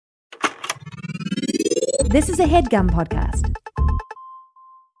This is a HeadGum podcast.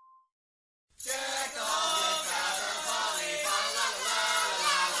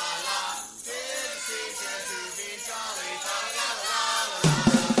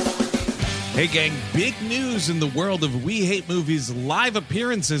 Hey gang, big news in the world of We Hate Movies live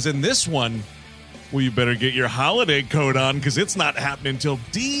appearances, and this one, well, you better get your holiday coat on because it's not happening until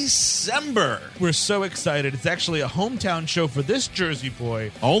December. We're so excited. It's actually a hometown show for this Jersey boy.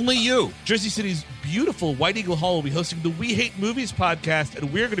 Only you. Jersey City's beautiful White Eagle Hall will be hosting the We Hate Movies podcast,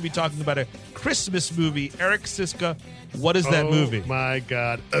 and we're going to be talking about a Christmas movie. Eric Siska, what is that movie? Oh, my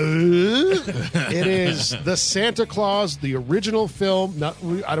God. It is The Santa Claus, the original film.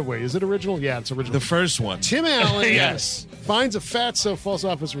 I don't wait. Is it original? Yeah, it's original. The first one. Tim Allen Yes. finds a fatso, falls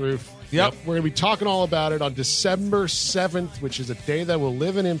off his roof. Yep. We're going to be talking all about it on December 7th, which is a day that will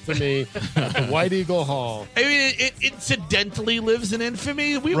live in infamy at the White Eagle Hall. I mean, it incidentally lives in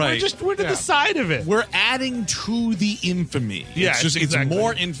infamy. We're Right. to the side of it. We're adding to the infamy. Yeah, it's exactly.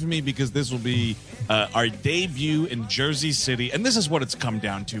 more infamy because this will be our debut in Jersey City, and this is what it's come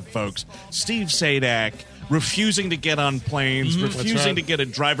down to, folks. Steve Sadak refusing to get on planes, refusing to get a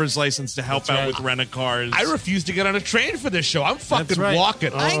driver's license to help out with rent-a-cars. I refuse to get on a train for this show. I'm fucking That's right.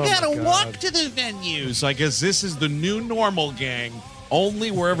 walking. I Oh, gotta my God. walk to the venue. So I guess this is the new normal, gang.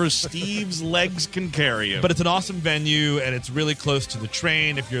 Only wherever Steve's legs can carry him. But it's an awesome venue, and it's really close to the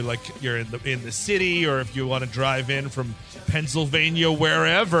train. If you're in the city, or if you want to drive in from Pennsylvania,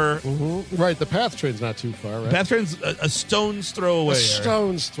 wherever. Right, the PATH train's not too far, right? Path train's a stone's throw away. A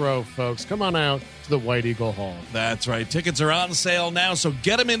stone's throw, folks. Come on out to the White Eagle Hall. That's right. Tickets are on sale now, so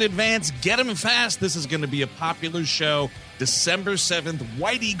get them in advance. Get them fast. This is going to be a popular show. December 7th,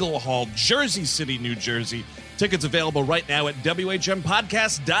 White Eagle Hall, Jersey City, New Jersey. Tickets available right now at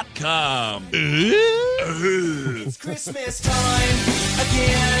WHMPodcast.com. It's Christmas time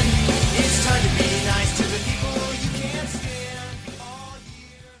again. It's time to be nice to the people you can't stand all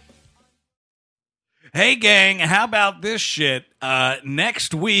year. Hey, gang, how about this shit?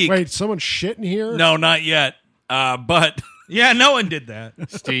 Next week. Wait, someone shit in here? No, not yet. But Yeah, no one did that.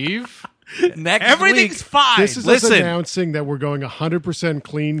 Steve? next Everything's week. fine. This is us Listen. announcing that we're going 100%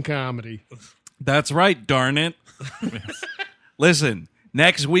 clean comedy. That's right, darn it. Listen,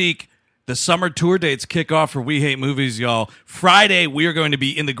 next week, the summer tour dates kick off for We Hate Movies, y'all. Friday, we are going to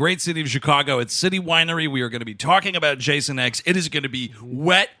be in the great city of Chicago at City Winery. We are going to be talking about Jason X. It is going to be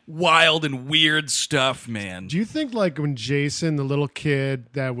wet, wild, and weird stuff, man. Do you think, like, when Jason, the little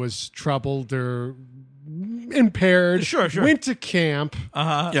kid that was troubled or impaired, Sure. went to camp,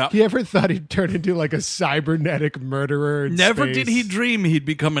 Yeah. he ever thought he'd turn into, like, a cybernetic murderer in Never space? did he dream he'd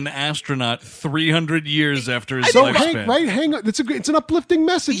become an astronaut 300 years after his So lifespan. hang on. It's an uplifting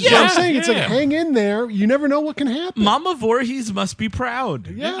message. is what I'm saying. It's like, hang in there. You never know what can happen. Mama Voorhees must be proud.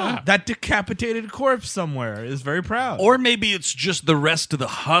 Yeah. That decapitated corpse somewhere is very proud. Or maybe it's just the rest of the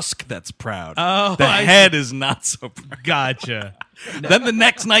husk that's proud. Oh, the I head is not so proud. Gotcha. Then the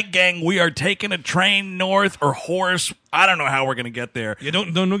next night, gang, we are taking a train north or horse. I don't know how we're going to get there. You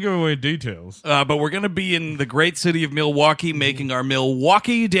don't give away details. But we're going to be in the great city of Milwaukee, making our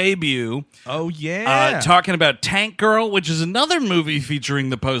Milwaukee debut. Oh yeah. Talking about Tank Girl, which is another movie featuring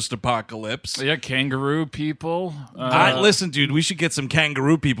the post-apocalypse. Yeah, kangaroo people. Listen, dude, we should get some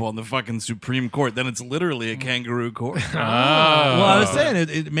kangaroo people on the fucking Supreme Court. Then it's literally a kangaroo court. Well, I was saying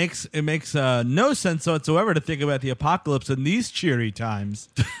it makes no sense whatsoever to think about the apocalypse in these cheery times.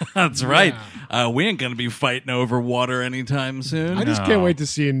 That's right. We ain't going to be fighting over water anytime soon. I just can't wait to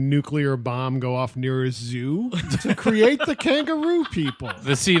see a nuclear bomb go off near a zoo to create the kangaroo people.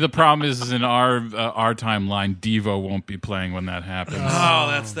 The problem is in our timeline, Devo won't be playing when that happens. Oh,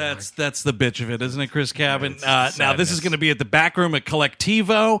 that's the bitch of it, isn't it, Chris Cabin? Now, this is going to be at the back room at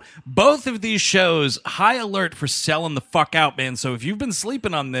Collectivo. Both of these shows, high alert for selling the fuck out, man. So if you've been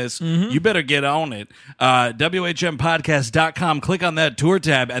sleeping on this, you better get on it. WHMPodcast.com. Click on that tour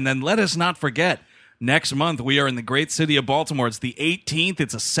tab, and then let us not forget, next month, we are in the great city of Baltimore. It's the 18th.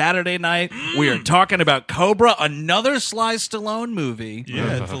 It's a Saturday night. We are talking about Cobra, another Sly Stallone movie.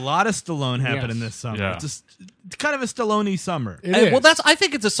 Yeah, it's a lot of Stallone happening this summer. Yeah. It's kind of a Stallone summer. It And, is. well, I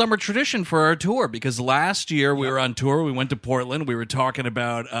think it's a summer tradition for our tour because last year we were on tour. We went to Portland. We were talking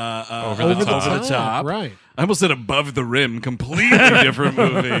about Over the Top. Right. I almost said Above the Rim. Completely different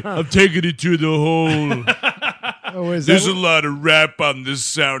movie. I'm taking it to the hole. Oh, is There's a that, lot of rap on this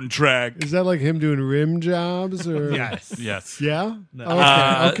soundtrack. is that like him doing rim jobs? Or? Yes. Yes. Yeah?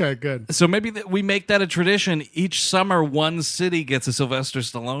 Okay, good. So maybe we make that a tradition. Each summer, one city gets a Sylvester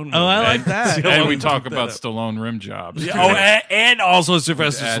Stallone movie. Oh, I like that. And we talk about Stallone rim jobs. Yeah, and also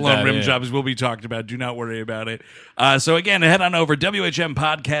Sylvester Add Stallone that rim in. jobs will be talked about. Do not worry about it. So again, head on over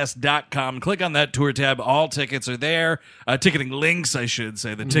WHMpodcast.com. Click on that tour tab. All tickets are there. Ticketing links, I should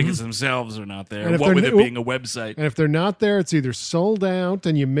say. The tickets themselves are not there. And if What they're with it new- being a website. And if they're not there, it's either sold out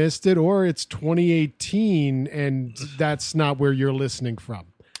and you missed it, or it's 2018 and that's not where you're listening from.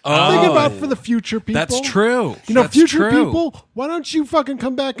 Think about for the future people. That's true. You know, That's future true. people, why don't you fucking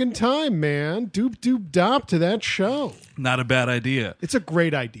come back in time, man? Doop doop dop to that show. Not a bad idea. It's a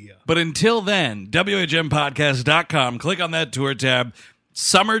great idea. But until then, WHMpodcast.com. Click on that tour tab.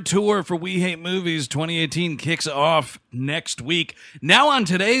 Summer tour for We Hate Movies 2018 kicks off next week. Now on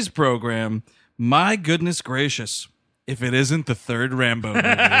today's program, my goodness gracious, if it isn't the third Rambo movie.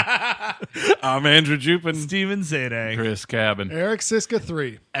 I'm Andrew Jupin, Steven Zadek. Chris Cabin. Eric Siska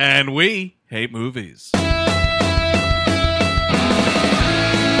 3. and we hate movies.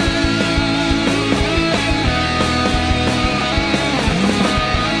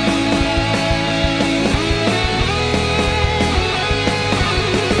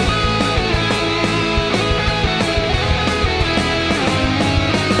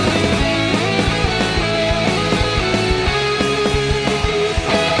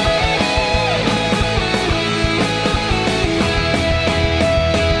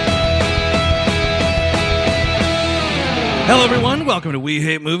 Hello, everyone. Welcome to We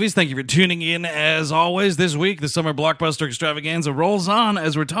Hate Movies. Thank you for tuning in. As always, this week, the summer blockbuster extravaganza rolls on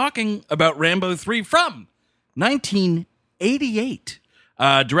as we're talking about Rambo 3 from 1988.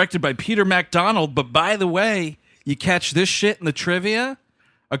 Directed by Peter MacDonald. But by the way, you catch this shit in the trivia?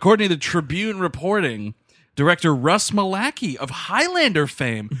 According to the Tribune reporting, director Russ Malachy of Highlander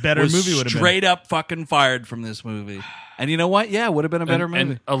fame Better was movie would've been. straight up fucking fired from this movie. And you know what? Yeah, it would have been a better movie.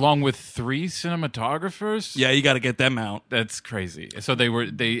 And along with 3 cinematographers? Yeah, you got to get them out. That's crazy. So they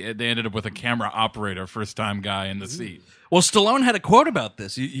ended up with a camera operator, first time guy in the seat. Well, Stallone had a quote about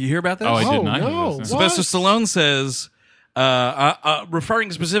this. You hear about this? Oh, I Oh, did not no. know this. What? Sylvester Stallone says,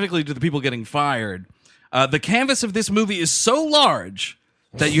 referring specifically to the people getting fired, the canvas of this movie is so large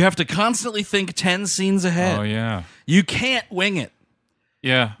that you have to constantly think 10 scenes ahead. Oh, yeah. You can't wing it.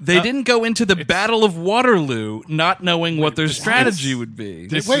 Yeah. They didn't go into the Battle of Waterloo not knowing what their strategy would be.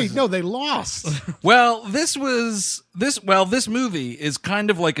 Wait, no, they lost. Well, this movie is kind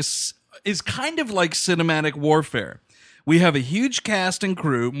of like cinematic warfare. We have a huge cast and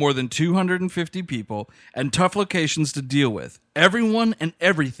crew, more than 250 people, and tough locations to deal with. Everyone and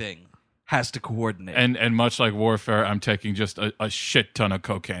everything has to coordinate. And much like Warfare, I'm taking just a shit ton of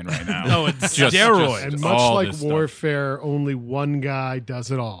cocaine right now. Oh, it's steroids. And much all like this stuff. Warfare, only one guy does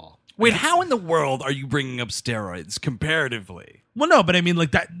it all. Wait, how in the world are you bringing up steroids comparatively? Well, no, but I mean,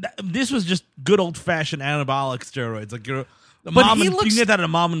 like that this was just good old fashioned anabolic steroids. Like you he looks- can get that at a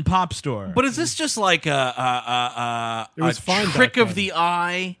mom and pop store. But is this just like a It was fine back trick of then. the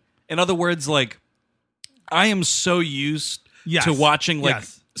eye? In other words, like I am so used Yes. to watching like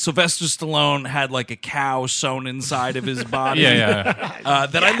Yes. Sylvester Stallone had like a cow sewn inside of his body. Yeah.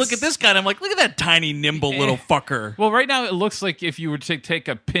 That I look at this guy and I'm like, look at that tiny, nimble little fucker. Well, right now it looks like if you were to take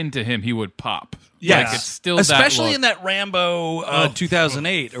a pin to him, he would pop. Yes. Like it's still Especially that in that Rambo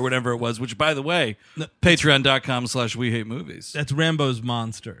 2008 or whatever it was, which, by the way, patreon.com/we hate movies. That's Rambo's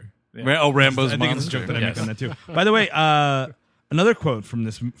monster. Rambo's I think it's a monster. joke that I Yes. make on that too. By the way, another quote from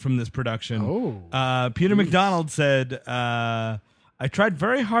this production. Peter MacDonald said, "I tried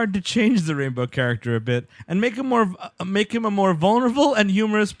very hard to change the Rainbow character a bit and make him a more vulnerable and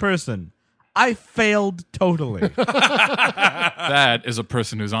humorous person. I failed totally." That is a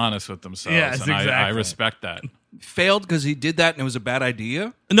person who's honest with themselves. Yes, and I exactly. respect that. Failed because he did that and it was a bad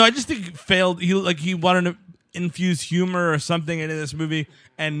idea? No, I just think he failed. He wanted to infuse humor or something into this movie,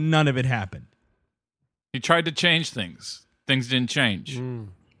 and none of it happened. He tried to change things. Things didn't change.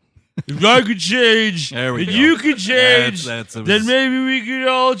 If I could change, There we if go. you could change, That's- then maybe we could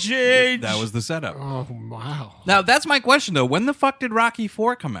all change. That was the setup. Oh, wow. Now, that's my question, though. When the fuck did Rocky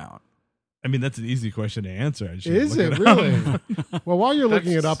IV come out? I mean, that's an easy question to answer. I should Is look it up. really? Well, while you're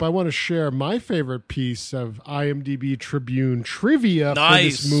looking it up, I want to share my favorite piece of IMDb Tribune trivia for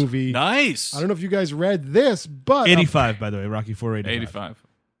this movie. Nice. I don't know if you guys read this, but 85, by the way, Rocky IV 85. 85.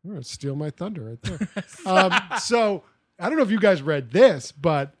 I'm gonna steal my thunder right there. So I don't know if you guys read this,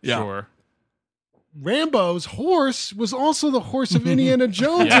 but Yeah. Sure. Rambo's horse was also the horse of Indiana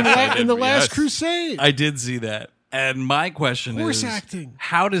Jones Yes, in the yes. Last Crusade. I did see that. And my question Horse is, acting.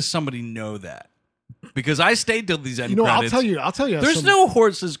 how does somebody know that? Because I stayed till these end You know, credits. I'll tell you. There's some- no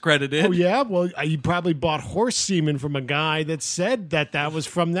horses credited. Oh yeah, well, you probably bought horse semen from a guy that said that was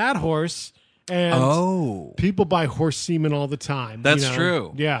from that horse, and people buy horse semen all the time. That's you know?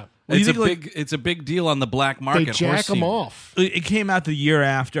 true. Yeah, It's a big deal on the black market. they jack horse them semen. off. It came out the year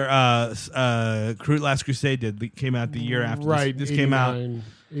after Last Crusade did. It came out the year after. Right, This came out.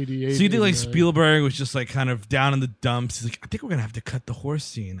 88. So you think like 89. Spielberg was just like kind of down in the dumps. He's like, I think we're gonna have to cut the horse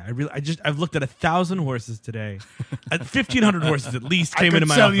scene. I've looked at 1,000 horses today. 1,500 horses at least I came could into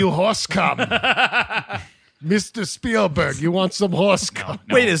my sell office. you horse cum, Mr. Spielberg. You want some horse cum?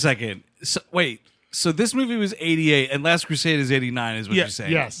 Wait a second. So this movie was 88 and Last Crusade is 89 is what Yeah, you're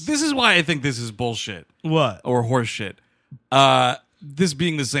saying. yes. This is why I think this is bullshit. What? Or horse shit. This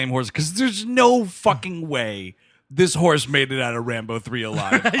being the same horse, because there's no fucking way this horse made it out of Rambo 3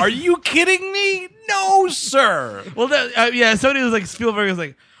 alive. Are you kidding me? No, sir. Well, yeah. Somebody was like, Spielberg was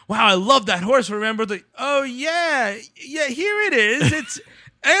like, "Wow, I love that horse." Remember? Like, oh yeah, here it is. It's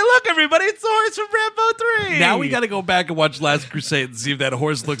hey, look, everybody, it's the horse from Rambo 3. Now we got to go back and watch Last Crusade and see if that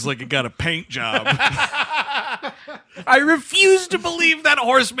horse looks like it got a paint job. I refuse to believe that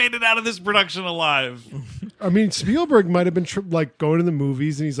horse made it out of this production alive. I mean, Spielberg might have been like going to the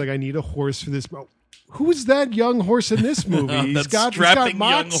movies, and he's like, "I need a horse for this." Who's that young horse in this movie? That he's got strapping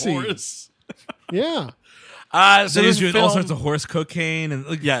young moxie. horse. Yeah. So So he's this doing film, all sorts of horse cocaine, and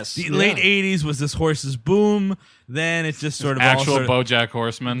like, Yes. the Yeah. late '80s was this horse's boom. Then it's just sort of all Actual sort of, BoJack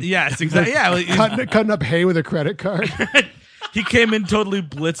Horseman. Yes, exactly. Yeah, well, Cutting up hay with a credit card. he came in totally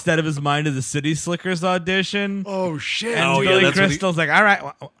blitzed out of his mind to the City Slickers audition. Oh shit! And Oh, yeah, Billy that's what he- Crystal's like, all right,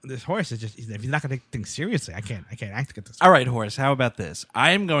 well, this horse is just—if he's not going to take things seriously, I can't act at this. All right, horse. How about this?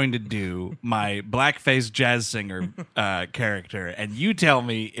 I am going to do my blackface jazz singer character, and you tell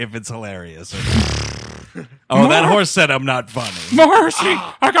me if it's hilarious. Or not. Oh, that horse said I'm not funny. Mercy!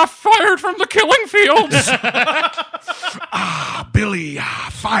 I got fired from the killing fields. Billy,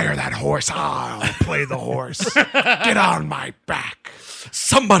 fire that horse. I'll play the horse. Get on my back.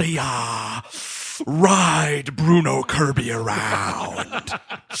 Somebody, ride Bruno Kirby around.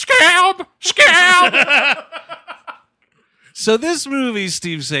 Scab! Scab! So this movie,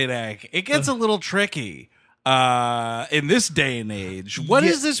 Steve Sadak, it gets a little tricky in this day and age. What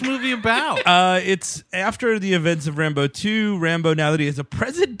is this movie about? It's after the events of Rambo 2. Rambo, now that he has a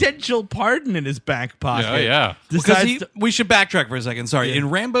presidential pardon in his back pocket, Yeah. decides we should backtrack for a second. Sorry. Yeah. In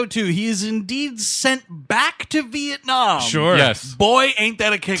Rambo 2, he is indeed sent back to Vietnam. Sure. Yes. Boy, ain't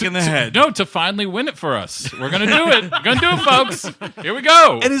that a kick in the head. No, to finally win it for us. We're going to do it. We're going to do it, folks. Here we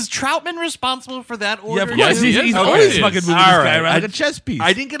go. And is Troutman responsible for that order? Yeah, of course. Yes, he he's is. always Okay. fucking moving All this right. guy around I- like a chess piece.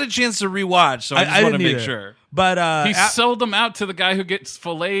 I didn't get a chance to rewatch, so I just want to didn't make either. sure. But He sold them out to the guy who gets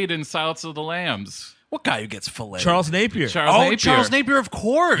filleted in Silence of the Lambs. What guy who gets filleted? Charles Napier. Charles Napier, of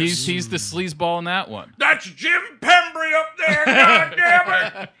course. He's the sleazeball in that one. That's Jim Pembry up there,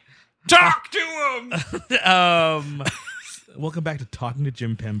 goddammit! Talk to him! Welcome back to Talking to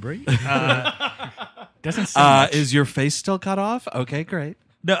Jim Pembry. Doesn't sound much. Is your face still cut off? Okay, great.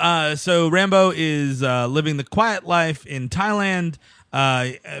 No, so Rambo is living the quiet life in Thailand,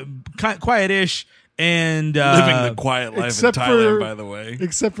 quiet-ish, and Living the quiet life in except Thailand, for- by the way.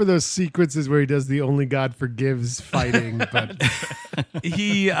 Except for those sequences where he does the only God forgives fighting. But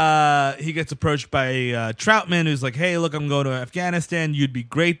he gets approached by Troutman, who's like, "Hey, look, I'm going to Afghanistan. You'd be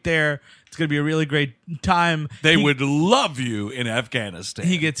great there. It's going to be a really great time." They He- would love you in Afghanistan.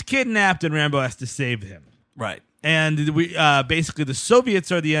 He gets kidnapped, and Rambo has to save him. right. And we basically the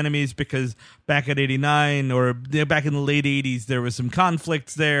Soviets are the enemies because back at '89 or back in the late '80s there was some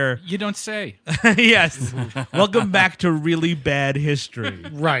conflicts there. You don't say. Yes. Welcome back to really bad history.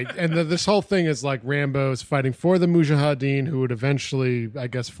 right, and this whole thing is like Rambo's fighting for the Mujahideen, who would eventually, I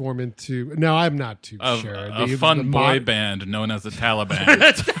guess, form into. No, I'm not too sure. A The fun boy mod- band known as the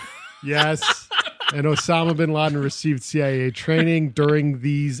Taliban. Yes. And Osama bin Laden received CIA training during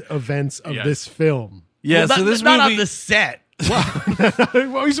these events of Yes. this film. Yeah, Well, so this not movie... on the set.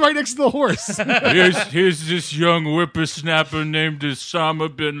 Well, he's right next to the horse. here's this young whippersnapper named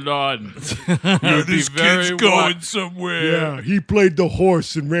Osama bin Laden. this kid's going somewhere. Yeah, he played the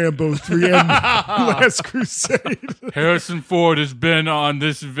horse in Rambo 3 and Last Crusade. Harrison Ford has been on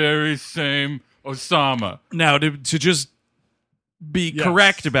this very same Osama. Now, to just be Yes.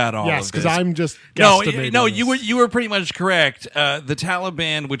 correct about all Yes, of because this. I'm just No, guesstimating no, this. you were pretty much correct. The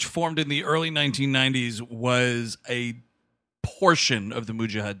Taliban, which formed in the early 1990s, was a portion of the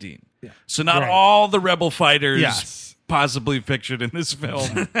Mujahideen. So not Right. all the rebel fighters Yes. possibly pictured in this film.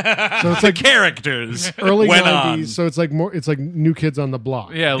 So it's like Characters early went 90s. on. So it's like more. It's like New Kids on the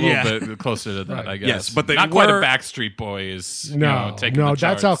Block. Yeah, a little bit closer to that, I guess. Yes, but they not quite a were- Backstreet Boys. No, taking no, the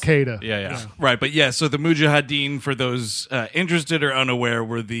that's charts. Al Qaeda. Yeah. Right, but yeah, so the Mujahideen, for those interested or unaware,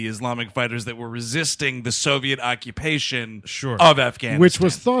 were the Islamic fighters that were resisting the Soviet occupation of Afghanistan. Which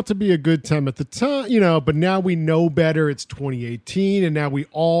was thought to be a good time at the time, but now we know better. It's 2018, and now we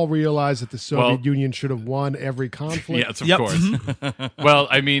all realize that the Soviet Union should have won every conflict. Yes, of course. Well,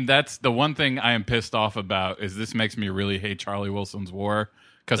 I mean, that's the one thing I am pissed off about is this makes me really hate Charlie Wilson's War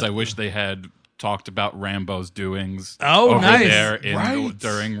because I wish they had talked about Rambo's doings over nice. there Right.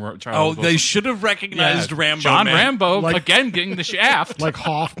 during Charlie Oh, Wilson. they should have recognized Rambo. John man. Rambo, Like- again, getting the shaft. Like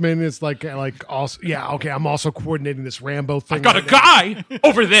Hoffman is like also I'm also coordinating this Rambo thing. I got a right now. guy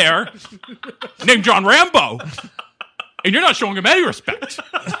over there named John Rambo, and you're not showing him any respect.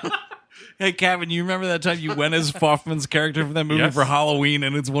 Hey, Kevin, you remember that time you went as Hoffman's character from that movie Yes. for Halloween,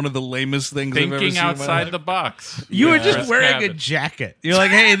 and it's one of the lamest things I've ever Thinking seen in my outside life? the box. You were Yeah. just Chris wearing a Cabot. jacket. You're like,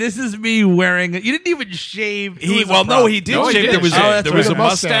 hey, this is me wearing it. You didn't even shave. It was a No, problem. he did No, he shave. did. There was, Oh, a, that's there was right. a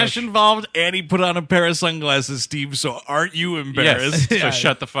mustache Mustache. involved, and he put on a pair of sunglasses, Steve. So aren't you embarrassed? Yes, so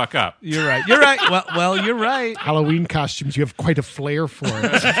shut the fuck up. You're right. You're right. Well, you're right. Halloween costumes. You have quite a flair for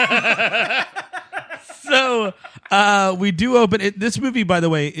it. So we do open it. This movie, by the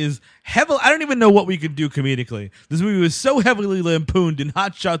way, is heavily. I don't even know what we could do comedically. This movie was so heavily lampooned in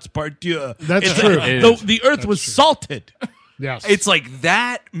Hot Shots Part 2. That's true. It is. The earth was salted. Yes, It's like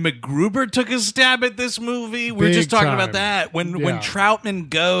that. MacGruber took a stab at this movie. We were Big just talking time. about that when Yeah. Troutman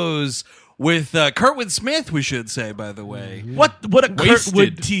goes with Kurtwood Smith. We should say, by the way. What a Wasted.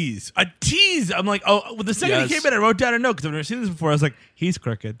 Kurtwood tease. A tease. I'm like, well, the second Yes. he came in, I wrote down a note because I've never seen this before. I was like, he's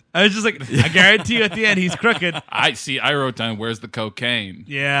crooked. I was just like, I guarantee you at the end, he's crooked. I wrote down, where's the cocaine?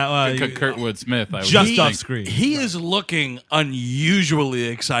 Yeah. Well, Kurtwood Smith. I was just thinking. off screen. He is looking unusually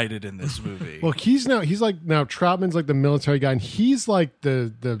excited in this movie. Well, he's like Troutman's like the military guy, and he's like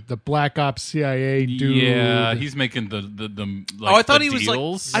the black ops CIA dude. Yeah, he's making the like, I thought the he was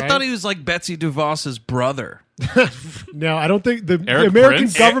deals. like. I thought he was like Betsy DeVos's brother, No, I don't think the Eric American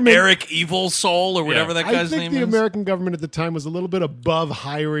Prince? government. Eric Evil Soul, or whatever that I guy's think name the is. American government at the time was a little bit above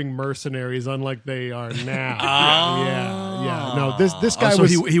hiring mercenaries, unlike they are now. Yeah. No, this guy so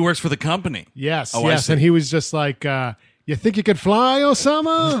was. he works for the company. Yes, Oh, I yes, see. and he was just like, "You think you could fly,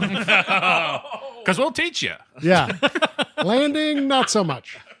 Osama?" Because we'll teach you. Yeah, landing, not so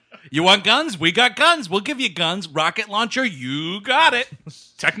much. You want guns? We got guns. We'll give you guns. Rocket launcher, you got it.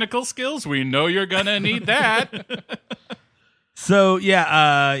 Technical skills, we know you're gonna need that. So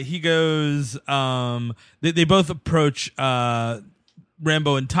yeah, he goes. They both approach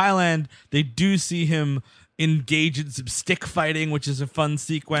Rambo in Thailand. They do see him engage in some stick fighting, which is a fun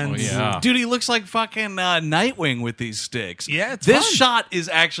sequence. Oh, yeah. Dude, he looks like fucking Nightwing with these sticks. Yeah, it's this fun. shot is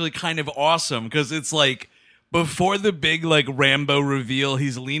actually kind of awesome because it's like before the big like Rambo reveal,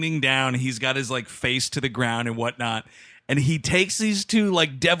 he's leaning down, he's got his like face to the ground and whatnot, and he takes these two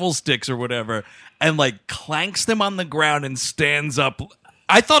like devil sticks or whatever and like clanks them on the ground and stands up.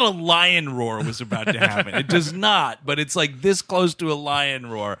 I thought a lion roar was about to happen. It does not, but it's like this close to a lion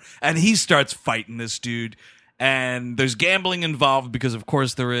roar. And he starts fighting this dude. And there's gambling involved because, of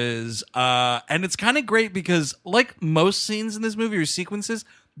course, there is. And it's kind of great because, like most scenes in this movie or sequences,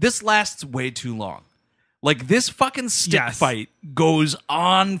 this lasts way too long. Like, this fucking stick Yes. fight goes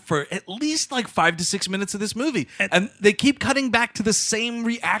on for at least like 5 to 6 minutes of this movie. And they keep cutting back to the same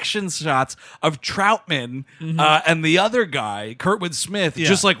reaction shots of Troutman and the other guy, Kurtwood Smith,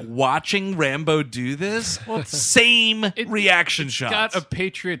 just like watching Rambo do this. Same reaction shots. Got a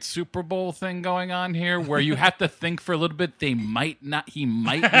Patriot Super Bowl thing going on here where you have to think for a little bit. He might not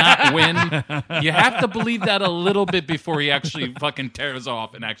win. You have to believe that a little bit before he actually fucking tears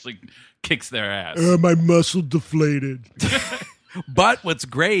off and actually kicks their ass. My muscle deflated. But what's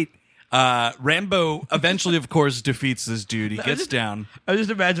great, Rambo eventually, of course, defeats this dude. He gets down. I was just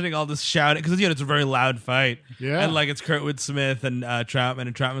imagining all this shouting because it's a very loud fight. Yeah. and like it's Kurtwood Smith and Troutman,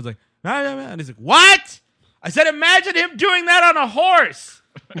 and Troutman's like, "Ah, yeah, man." And he's like, "What?" I said, "Imagine him doing that on a horse."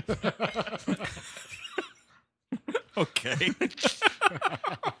 Okay.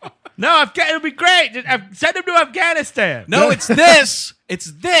 No, it would be great. Send him to Afghanistan. No, it's this.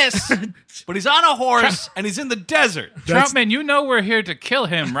 It's this. But he's on a horse and he's in the desert. Troutman, you know we're here to kill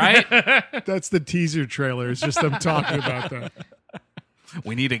him, right? That's the teaser trailer. It's just them talking about that.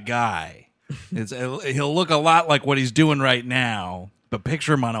 We need a guy. He'll look a lot like what he's doing right now, but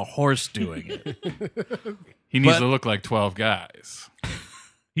picture him on a horse doing it. He needs But- to look like 12 guys.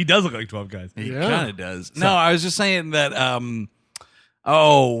 He does look like 12 guys. He Yeah. kind of does. No, I was just saying that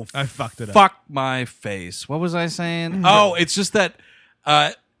Oh, I fucked it up. fuck my face. What was I saying? Oh, it's just that.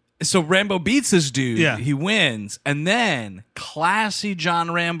 So Rambo beats this dude. Yeah. He wins, and then classy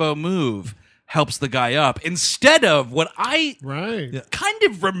John Rambo move helps the guy up instead of what I Right. kind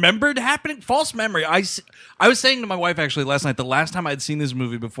of remembered happening. False memory. I was saying to my wife actually last night, the last time I'd seen this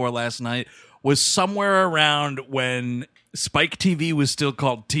movie before last night was somewhere around when Spike TV was still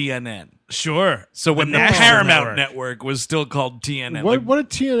called TNN. Sure. So when the National Paramount Network was still called TNN. What did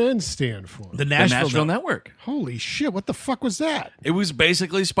TNN stand for? The the Nashville, Nashville Network. Holy shit! What the fuck was that? It was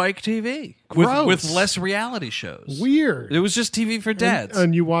basically Spike TV Gross. with less reality shows. Weird. It was just TV for dads.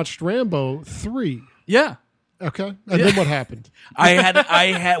 And you watched Rambo 3. yeah. Okay. And then what happened? I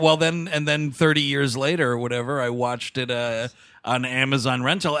had well then 30 years later or whatever, I watched it on Amazon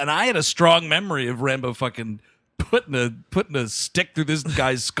rental, and I had a strong memory of Rambo fucking putting a stick through this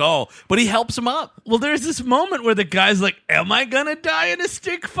guy's skull, but he helps him up. Well, there's this moment where the guy's like, "Am I gonna die in a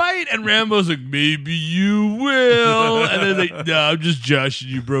stick fight?" And Rambo's like, "Maybe you will." And then like, "No, I'm just joshing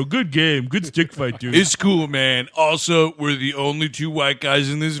you, bro. Good game, good stick fight, dude." It's cool, man. Also, we're the only two white guys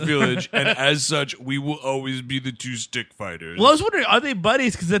in this village, and as such, we will always be the two stick fighters. Well, I was wondering, are they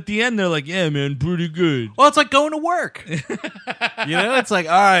buddies? Because at the end, they're like, "Yeah, man, pretty good." Well, it's like going to work. It's like,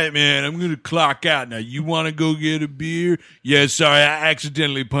 all right, man, I'm going to clock out. Now, you want to go get a beer? Yeah, sorry, I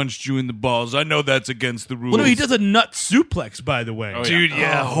accidentally punched you in the balls. I know that's against the rules. Well, no, he does a nut suplex, by the way. Oh, Dude,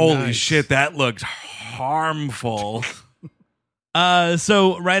 yeah, Oh, holy nice. shit, that looked harmful.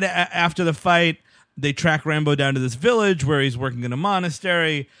 So right after the fight, they track Rambo down to this village where he's working in a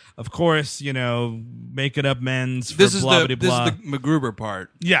monastery. Of course, making up men's for This is blah, the blah, blah. MacGruber part.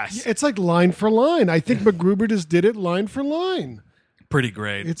 Yes. It's like line for line. I think MacGruber just did it line for line. Pretty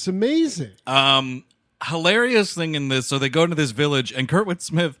great. It's amazing. Hilarious thing in this. So they go into this village, and Kurtwood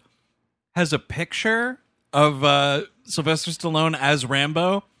Smith has a picture of Sylvester Stallone as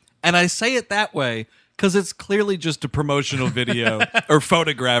Rambo, and I say it that way because it's clearly just a promotional video or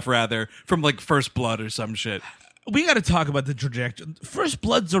photograph rather from like First Blood or some shit. We got to talk about the trajectory. First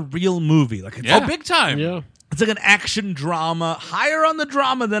Blood's a real movie. Like, Oh, big time. Yeah. it's like an action drama, higher on the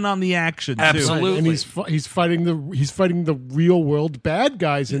drama than on the action. too. Absolutely. And he's fighting the real world bad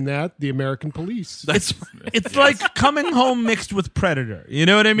guys in that, the American police. It's like Coming Home mixed with Predator. You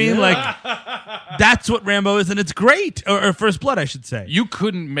know what I mean? Like, that's what Rambo is, and it's great. Or First Blood, I should say. You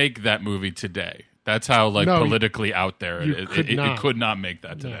couldn't make that movie today. That's how No, politically out there you it could not. It could not make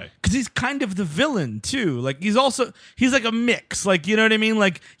that today. Because he's kind of the villain too. Like he's like a mix. Like, you know what I mean?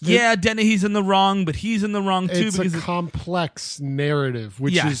 Like, yeah, Dennehy's in the wrong, but he's in the wrong too. It's a because complex narrative,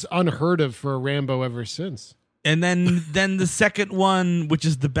 which Yeah. is unheard of for a Rambo ever since. and then the second one, which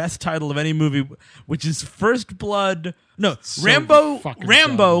is the best title of any movie, which is First Blood. No, So Rambo fucking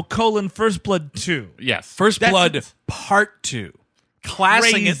dumb. First Blood 2. Yes. First That's- Blood Part 2.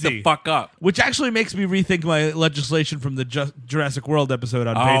 Classing it Crazy. the fuck up. Which actually makes me rethink my legislation from the Jurassic World episode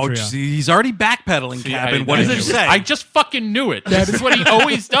on Oh, Patreon. see, he's already backpedaling, Cabin. What I did you knew say? it. I just fucking knew it. This is what he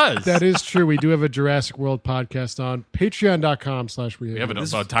always does. That is true. We do have a Jurassic World podcast on patreon.com/we we have an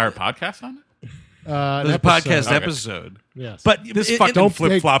entire podcast on it. There's a podcast Okay. episode. Yes. But This in- fucking Don't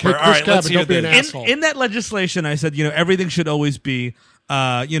flip flopper. hey, All Chris right, let's Cabin, hear don't be an this. asshole. in that legislation, I said, everything should always be,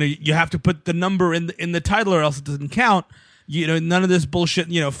 you have to put the number in the title or else it doesn't count. None of this bullshit,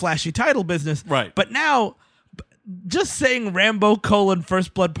 flashy title business. Right. But now, just saying Rambo: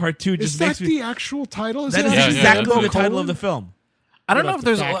 First Blood Part 2 just is that makes me. the actual title? That is Yeah, exactly that's the it. title of the film. I don't We'll know if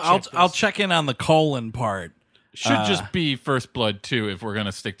have to there's. fact check I'll this. check in on the colon part. Should just be First Blood 2 if we're going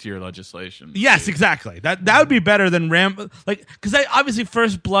to stick to your legislation. Yes, exactly. That would be better than Rambo. Like, because obviously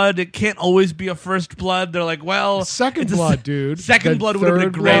First Blood, it can't always be a First Blood. They're like, well, Second it's a Blood, dude. Second Then Blood would have been a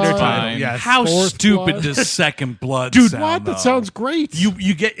Third greater Blood. title. Fine. Yes. How Fourth stupid Blood. does Second Blood Dude, sound? what? though? That sounds great. You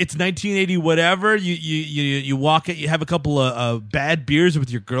get it's 1980 whatever. You walk it. You have a couple of bad beers with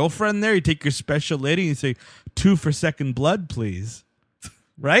your girlfriend there. You take your special lady and you say 2 for Second Blood, please.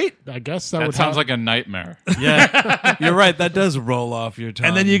 Right? I guess That would sounds have- like a nightmare. Yeah, you're right. That does roll off your tongue.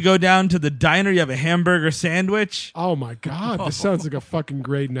 And then you go down to the diner. You have a hamburger sandwich. Oh my God, this sounds like a fucking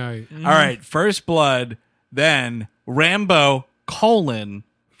great night. All right, First Blood, then Rambo: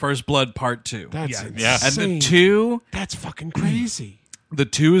 First Blood Part 2. That's Yeah. And insane. the 2, That's fucking crazy. the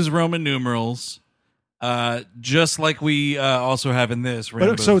 2 is Roman numerals, just like we also have in this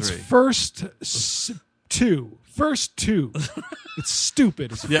Rambo But so 3. it's first two. It's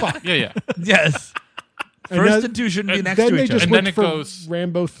stupid as fuck. Yeah. Yes. And First then- and 2 shouldn't be and next Then to they each just other. And went then it for goes-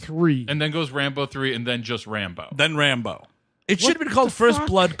 Rambo 3. And then goes Rambo 3 and then just Rambo. Then Rambo. It should have been called First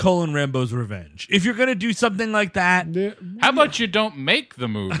Blood: Rambo's Revenge. If you're gonna do something like that, How about you don't make the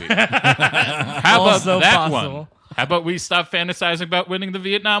movie? How about Also that possible. one? How about we stop fantasizing about winning the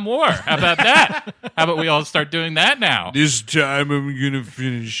Vietnam War? How about that? How about we all start doing that now? This time I'm gonna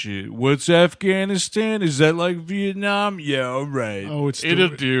finish it. What's Afghanistan? Is that like Vietnam? Yeah, all right. Oh, It'll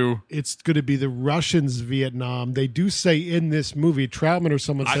do. It's going to be the Russians' Vietnam. They do say in this movie, Troutman or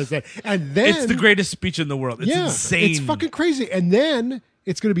someone says that, and then It's the greatest speech in the world. It's insane. It's fucking crazy. And then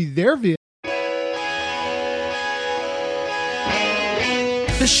it's going to be their Vietnam.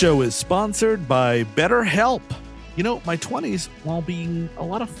 This show is sponsored by BetterHelp. You know, my 20s, while being a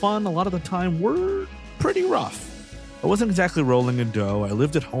lot of fun, a lot of the time, were pretty rough. I wasn't exactly rolling in dough. I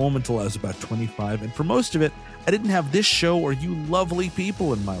lived at home until I was about 25, and for most of it, I didn't have this show or you lovely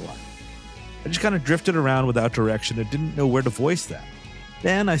people in my life. I just kind of drifted around without direction and didn't know where to voice that.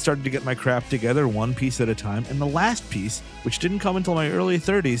 Then I started to get my crap together one piece at a time, and the last piece, which didn't come until my early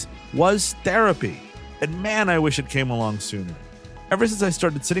 30s, was therapy. And man, I wish it came along sooner. Ever since I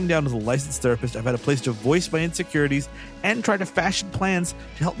started sitting down with a licensed therapist, I've had a place to voice my insecurities and try to fashion plans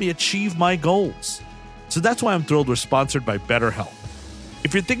to help me achieve my goals. So that's why I'm thrilled we're sponsored by BetterHelp.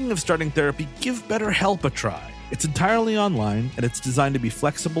 If you're thinking of starting therapy, give BetterHelp a try. It's entirely online, and it's designed to be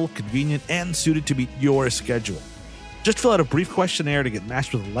flexible, convenient, and suited to meet your schedule. Just fill out a brief questionnaire to get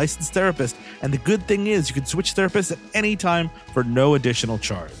matched with a licensed therapist, and the good thing is you can switch therapists at any time for no additional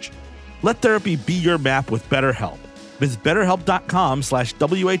charge. Let therapy be your map with BetterHelp. Visit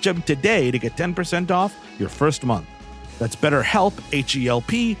BetterHelp.com/WHM today to get 10% off your first month. That's BetterHelp,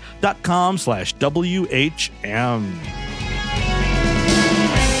 HELP.com/WHM.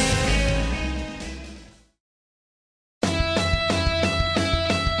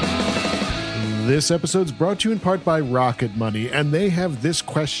 This episode's brought to you in part by Rocket Money, and they have this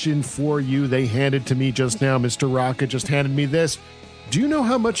question for you. They handed to me just now. Mr. Rocket just handed me this. Do you know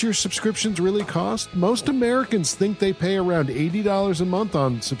how much your subscriptions really cost? Most Americans think they pay around $80 a month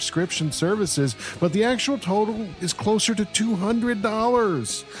on subscription services, but the actual total is closer to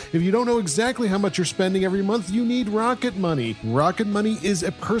 $200. If you don't know exactly how much you're spending every month, you need Rocket Money. Rocket Money is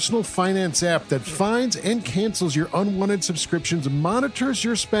a personal finance app that finds and cancels your unwanted subscriptions, monitors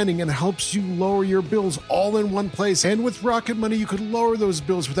your spending, and helps you lower your bills all in one place. And with Rocket Money, you could lower those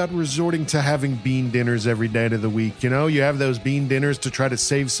bills without resorting to having bean dinners every day of the week. You know, you have those bean dinners to try to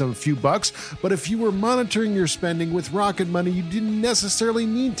save some few bucks, but if you were monitoring your spending with Rocket Money, you didn't necessarily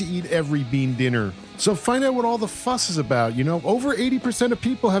need to eat every bean dinner. So find out what all the fuss is about. You know, over 80% of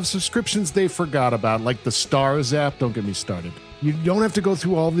people have subscriptions they forgot about, like the Stars app. Don't get me started. You don't have to go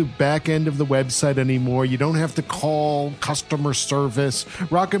through all the back end of the website anymore. You don't have to call customer service.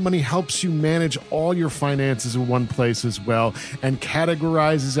 Rocket Money helps you manage all your finances in one place as well and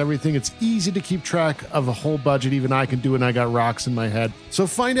categorizes everything. It's easy to keep track of a whole budget. Even I can do it, and I got rocks in my head. So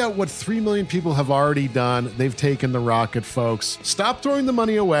find out what 3 million people have already done. They've taken the Rocket, folks. Stop throwing the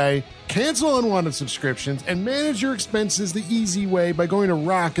money away. Cancel unwanted subscriptions and manage your expenses the easy way by going to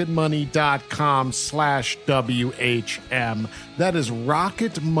rocketmoney.com/WHM. That is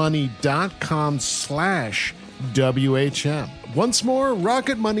rocketmoney.com/WHM. Once more,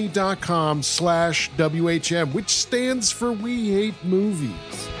 rocketmoney.com/WHM, which stands for We Hate Movies.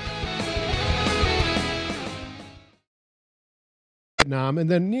 Vietnam, and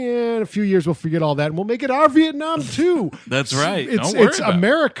then in a few years we'll forget all that and we'll make it our Vietnam too. That's right. Don't worry It's about it.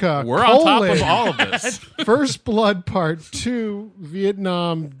 America. We're on top of all of this. First Blood Part 2,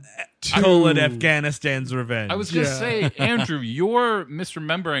 Vietnam 2. Afghanistan's revenge. I was going to Yeah. say, Andrew, your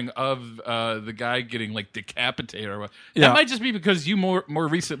misremembering of the guy getting like decapitated or what. Yeah. That might just be because you more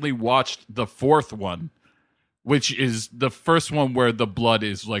recently watched the fourth one, which is the first one where the blood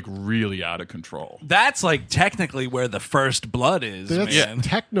is like really out of control. That's like technically where the first blood is, That's man.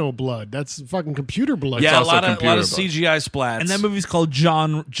 techno blood. That's fucking computer blood. Yeah, a also lot of computer CGI splats. and that movie's called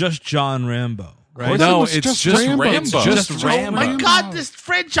John Rambo. Right? No, was it's just just Rambo. Rambo. It's just just Rambo. Oh my God, this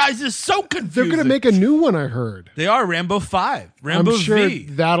franchise is so confusing. They're going to make a new one, I heard. They are Rambo 5, Rambo I'm sure V.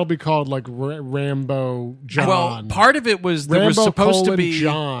 that'll be called like Rambo John. Well, part of it was there was Rambo supposed to colon be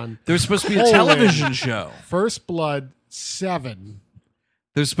John. there was supposed to be a Colon. television show. First Blood 7.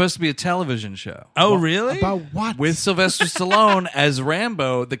 There was supposed to be a television show Oh, really? About what? with Sylvester Stallone as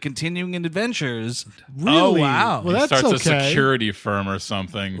Rambo: The Continuing Adventures. really? Oh, wow. Well, He that's starts okay. a security firm or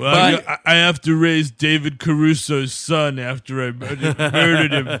something. Well, But- I have to raise David Caruso's son after I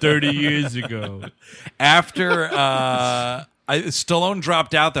murdered him 30 years ago. After Stallone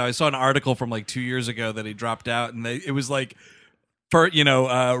dropped out, though, I saw an article from like 2 years ago that he dropped out, and it was like. For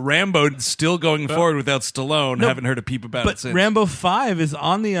Rambo still going forward without Stallone. Haven't heard a peep about it But since. Rambo 5 is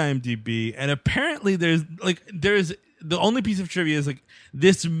on the IMDb, and apparently there's the only piece of trivia is like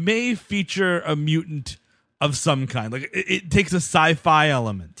this may feature a mutant of some kind. Like it takes a sci-fi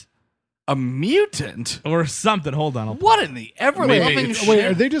element. A mutant? or something. Hold on. What in the ever-loving shit? Wait,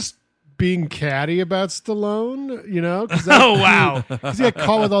 are they just being catty about Stallone? You know? Oh, wow. Because he got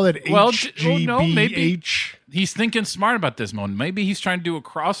caught with all that Well, HGBH. no, maybe he's thinking smart about this one. Maybe he's trying to do a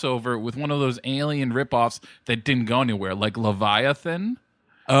crossover with one of those alien ripoffs that didn't go anywhere, like Leviathan.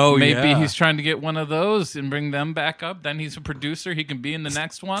 Oh, Maybe yeah. he's trying to get one of those and bring them back up. Then he's a producer. He can be in the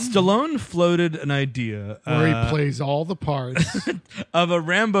next one. Stallone floated an idea Where he plays all the parts. of a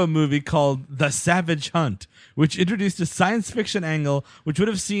Rambo movie called The Savage Hunt, which introduced a science fiction angle which would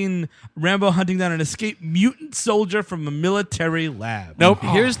have seen Rambo hunting down an escaped mutant soldier from a military lab. Nope.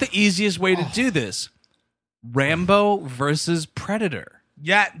 Here's the easiest way to do this. Rambo versus Predator.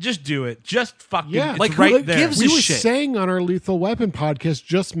 Yeah, just do it. Just fucking Yeah. it's Like, right who there. gives We a were shit? saying on our Lethal Weapon podcast,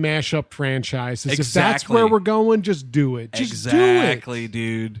 just mash up franchises. If that's Exactly. where we're going, just do it. Just Exactly,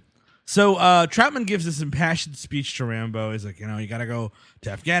 dude. So Troutman gives this impassioned speech to Rambo. He's like, you got to go to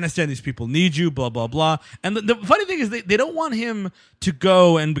Afghanistan. These people need you, blah, blah, blah. And the funny thing is they don't want him to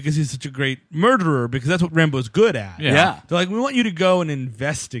go and because he's such a great murderer, because that's what Rambo's good at. Yeah. They're like, we want you to go and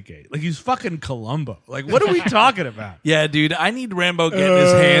investigate. Like, he's fucking Columbo. Like, what are we talking about? Yeah, dude, I need Rambo getting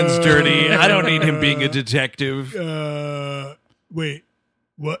his hands dirty. I don't need him being a detective. Wait.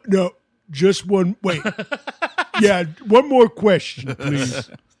 What? No. Just one. Wait. Yeah. One more question, please.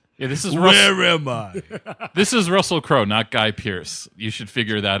 Yeah, this is Where am I? This is Russell Crowe, not Guy Pearce. You should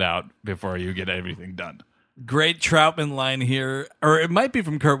figure that out before you get everything done. Great Troutman line here, or it might be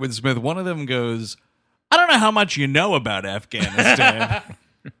from Kurtwood Smith. One of them goes, I don't know how much you know about Afghanistan.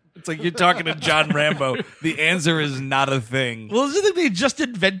 It's like you're talking to John Rambo. The answer is not a thing. Well, it's just like they just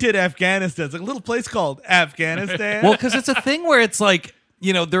invented Afghanistan. It's like a little place called Afghanistan. Well, because it's a thing where it's like,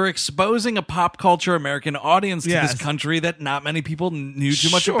 they're exposing a pop culture American audience to Yes. this country that not many people knew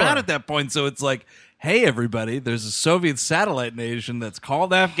too much Sure. about at that point. So it's like, hey, everybody, there's a Soviet satellite nation that's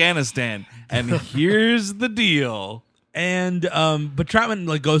called Afghanistan, and here's the deal. And but Troutman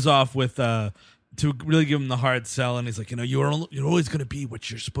like goes off with to really give him the hard sell, and he's like, you're always going to be what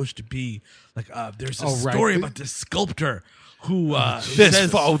you're supposed to be. Like there's a story about this sculptor who This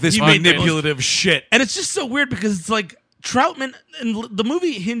says this he made the most- manipulative shit. and it's just so weird because it's like Troutman, and the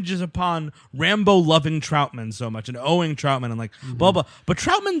movie hinges upon Rambo loving Troutman so much and owing Troutman and like blah blah. But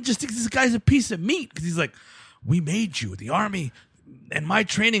Troutman just thinks this guy's a piece of meat because he's like, we made you, the army, and my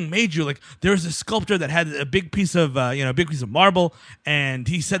training made you. Like there was a sculptor that had a big piece of marble, and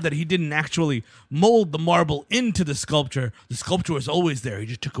he said that he didn't actually mold the marble into the sculpture. The sculpture was always there. He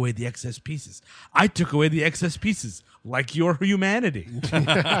just took away the excess pieces. I took away the excess pieces. Like your humanity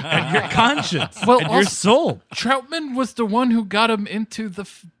and your conscience and your also- soul. Troutman was the one who got him into the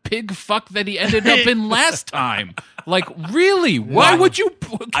pig fuck that he ended up in last time. Like, really? Why would you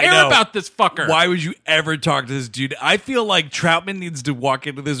I care know. about this fucker? Why would you ever talk to this dude? I feel like Troutman needs to walk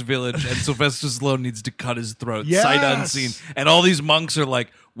into this village and Sylvester Stallone needs to cut his throat sight Yes. unseen. And all these monks are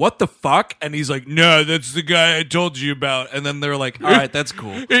like, what the fuck? And he's like, no, that's the guy I told you about. And then they're like, all right, that's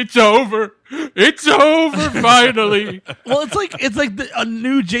cool. It's over. It's over, finally. Well, it's like a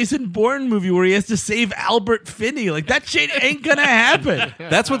new Jason Bourne movie where he has to save Albert Finney. Like that shit ain't gonna happen.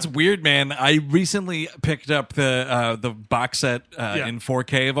 That's what's weird, man. I recently picked up the box set in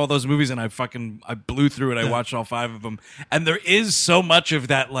 4K of all those movies, and I blew through it. I watched all 5 of them, and there is so much of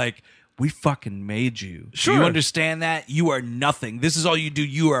that, like, we fucking made you. Sure. Do you understand that? You are nothing. This is all you do.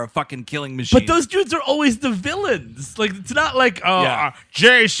 You are a fucking killing machine. But those dudes are always the villains. Like it's not like Yeah.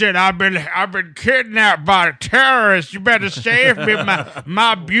 Jason, I've been kidnapped by a terrorist. You better save me,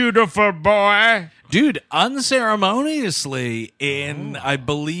 my beautiful boy. Dude, unceremoniously in, I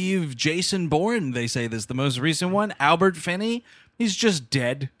believe, Jason Bourne, they say this, the most recent one, Albert Finney, he's just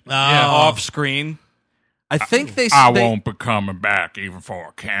dead off screen. I think they won't be coming back even for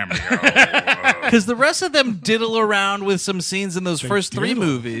a cameo. because the rest of them diddle around with some scenes in those first 3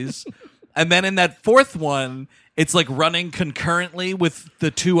 movies, and then in that 4th one, it's like running concurrently with the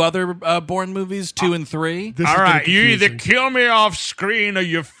 2 other Bourne movies, 2 and 3. This is getting confusing. kill me off screen or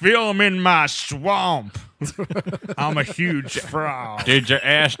you film in my swamp. I'm a huge fraud. Did you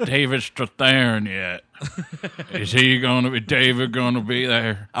ask David Strathairn yet? Is David gonna be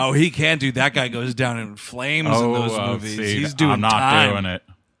there? Oh, he can't do that. Guy goes down in flames in those movies. see, He's doing I'm not time. doing it.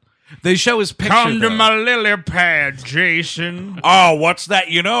 They show his picture. though. lily pad, Jason. Oh, what's that?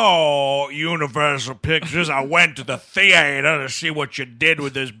 Universal Pictures. I went to the theater to see what you did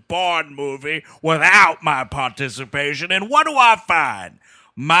with this Bourne movie without my participation. And what do I find?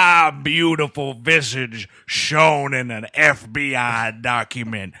 my beautiful visage shown in an FBI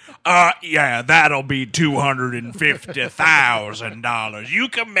document. Yeah, that'll be $250,000. You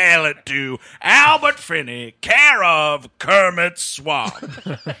can mail it to Albert Finney, care of Kermit Swamp.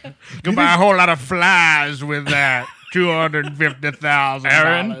 You can buy a whole lot of flies with that.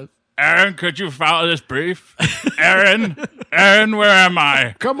 $250,000. Aaron, could you follow this brief? Aaron, where am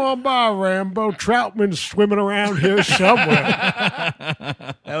I? Come on by, Rambo. Troutman's swimming around here somewhere.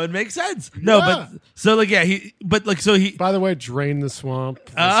 That would make sense. No, Yeah. but so like yeah, he By the way, drain the swamp.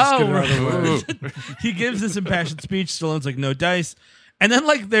 Let's just get it out of the way. he gives this impassioned speech. Stallone's like, no dice. And then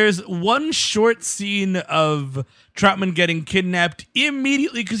like there's one short scene of Troutman getting kidnapped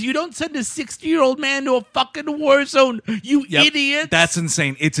immediately because you don't send a 60-year-old man to a fucking war zone, you idiot. That's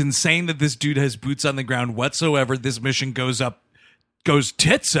insane. It's insane that this dude has boots on the ground whatsoever. This mission goes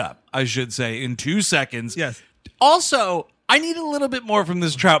tits up, I should say, in 2 seconds. Yes. Also, I need a little bit more from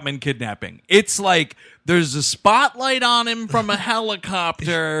this Troutman kidnapping. It's like there's a spotlight on him from a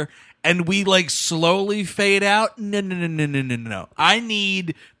helicopter. And we like slowly fade out. No. I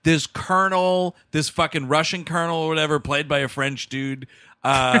need this colonel, this fucking Russian colonel or whatever, played by a French dude,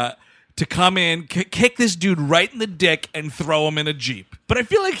 to come in, kick this dude right in the dick, and throw him in a Jeep. But I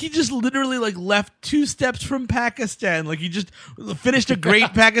feel like he just literally like left 2 steps from Pakistan. Like he just finished a great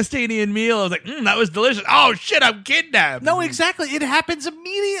Pakistani meal. I was like, that was delicious. Oh shit, I'm kidnapped. No, exactly. It happens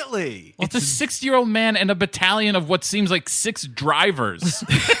immediately. Well, it's a 60-year-old man and a battalion of what seems like 6 drivers.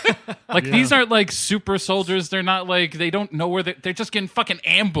 These aren't like super soldiers. They're not like, they don't know where they're just getting fucking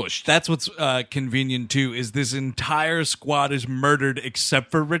ambushed. That's what's convenient too. Is this entire squad is murdered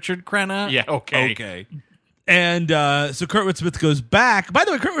except for Richard Crenna? Yeah, okay. Okay. And so Kurtwood Smith goes back. By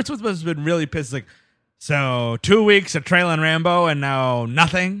the way, Kurtwood Smith has been really pissed. Like, so 2 weeks of trailing Rambo and now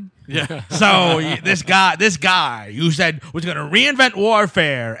nothing. Yeah. So this guy, you said was going to reinvent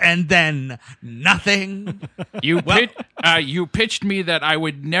warfare and then nothing. You pitched me that I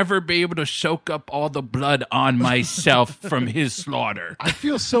would never be able to soak up all the blood on myself from his slaughter. I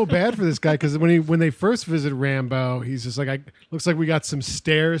feel so bad for this guy because when they first visit Rambo, he's just like, looks like we got some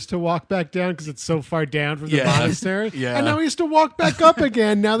stairs to walk back down because it's so far down from the monastery. Yeah. And now he has to walk back up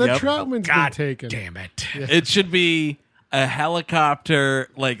again now that Yep. Troutman's been taken. Damn it. It should be a helicopter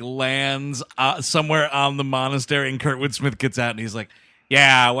like lands somewhere on the monastery, and Kurtwood Smith gets out and he's like,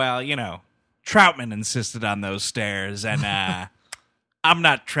 "Yeah, well, you know, Troutman insisted on those stairs, and I'm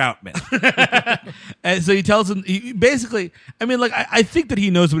not Troutman." And so he tells him, basically, I mean, like, I think that he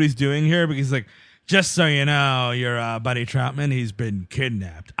knows what he's doing here because he's like, just so you know, your buddy Troutman, he's been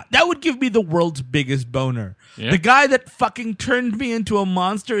kidnapped. That would give me the world's biggest boner. Yeah. The guy that fucking turned me into a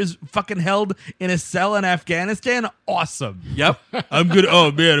monster is fucking held in a cell in Afghanistan. Awesome. Yep. I'm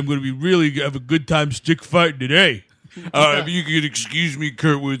gonna be really have a good time stick fighting today. If you could excuse me,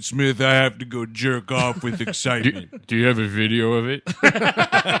 Kurtwood Smith, I have to go jerk off with excitement. Do you have a video of it?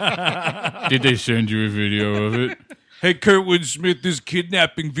 Did they send you a video of it? Hey, Kurtwood Smith, this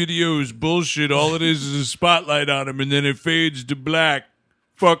kidnapping video is bullshit. All it is a spotlight on him, and then it fades to black.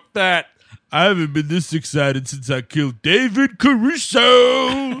 Fuck that. I haven't been this excited since I killed David Caruso.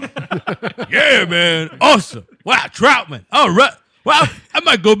 Yeah, man. Awesome. Wow, Troutman. All right. Wow, I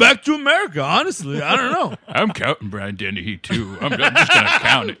might go back to America, honestly. I don't know. I'm counting Brian Dennehy, too. I'm just going to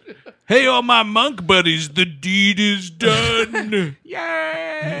count it. Hey, all my monk buddies, the deed is done.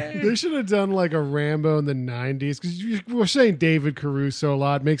 Yay. They should have done like a Rambo in the 90s because we're saying David Caruso a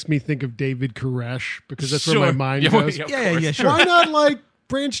lot. It makes me think of David Koresh because that's where my mind goes. Yeah, sure. Why not like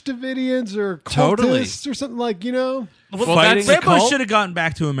Branch Davidians or cultists Totally. or something like, you know? Well, Fighting a Rambo cult? should have gotten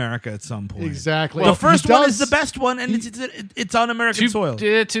back to America at some point. Exactly. The first He one is does- the best one, and it's on American soil.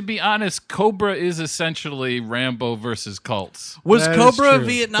 To be honest, Cobra is essentially Rambo versus cults. Was That is Cobra a true.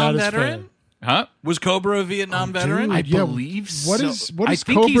 Vietnam That is veteran? Huh? Was Cobra a Vietnam veteran? dude. I Yeah, believe what so. is- what I is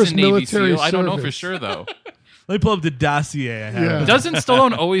think Cobra's he's a Navy military SEAL. I don't know for service? sure, though. Let me pull up the dossier I have. Yeah. Doesn't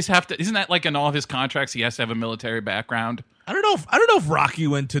Stallone always have to? Isn't that like in all of his contracts? He has to have a military background. I don't know if Rocky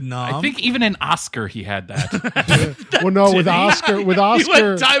went to Nam. I think even in Oscar he had that. Well, no, with Oscar, he went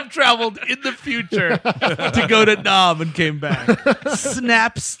time traveled in the future to go to Nam and came back.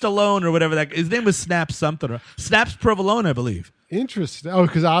 Snap Stallone or whatever that his name was Snap something. Snaps Provolone, I believe. interesting. Oh,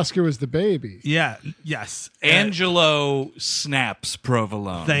 because Oscar was the baby. Yeah. Yes. Angelo Snaps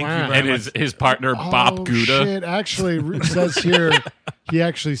Provolone. Thank Wow. you very and much. his partner Bob Oh, Gouda. shit. Actually, it says here he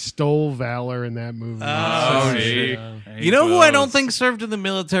actually stole valor in that movie. Oh, So, gee. yeah. You know who I don't think served in the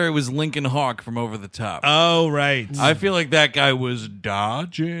military was Lincoln Hawk from Over the Top. Oh right. I feel like that guy was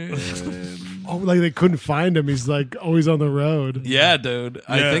dodging. Oh, like they couldn't find him. He's like always on the road. Yeah, dude.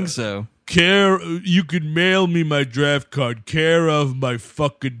 I Yeah. think so. You can mail me my draft card. Care of my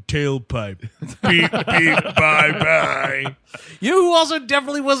fucking tailpipe. Beep, beep, bye. You know who also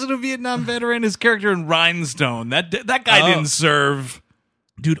definitely wasn't a Vietnam veteran? His character in Rhinestone. That guy didn't serve.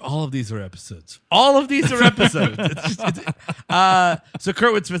 Dude, all of these are episodes. So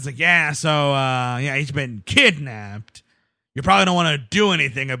Kurtwood Smith's like, he's been kidnapped. You probably don't want to do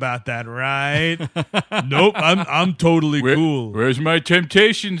anything about that, right? Nope, I'm totally cool. Where's my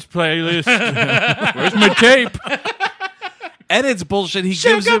Temptations playlist? Where's my tape? And it's bullshit. He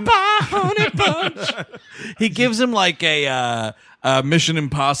gives him he gives him like a Mission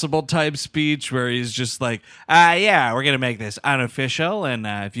Impossible type speech where he's just like, we're gonna make this unofficial, and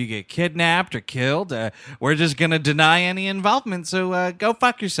if you get kidnapped or killed, we're just gonna deny any involvement. So go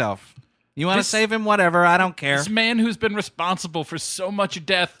fuck yourself. You want to save him? Whatever. I don't care. This man who's been responsible for so much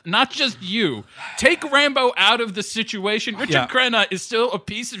death, not just you. Take Rambo out of the situation. Richard Crenna is still a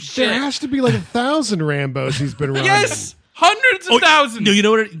piece of shit. There has to be like 1,000 Rambos he's been around. Yes! Hundreds of thousands. No, you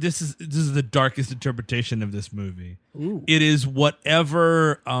know what? This is the darkest interpretation of this movie. Ooh. It is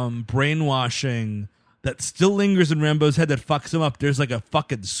whatever brainwashing that still lingers in Rambo's head that fucks him up. There's like a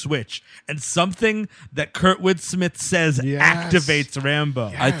fucking switch, and something that Kurtwood Smith says activates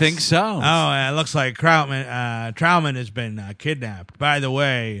Rambo. I think so. Oh, it looks like Trauman has been kidnapped. By the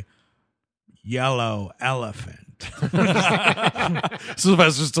way, yellow elephant.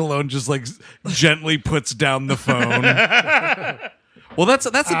 Sylvester Stallone just like gently puts down the phone. Well, that's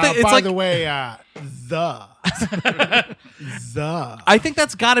the thing. It's by like the way, the. I think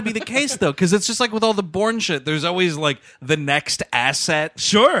that's got to be the case though, because it's just like with all the Bourne shit. There's always like the next asset.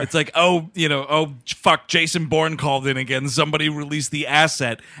 Sure, it's like fuck, Jason Bourne called in again. Somebody released the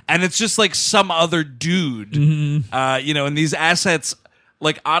asset, and it's just like some other dude. Mm-hmm. And these assets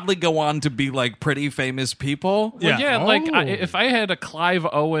like oddly go on to be like pretty famous people. If I had a Clive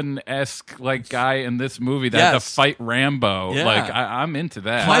Owen-esque like guy in this movie that had to fight Rambo, I'm into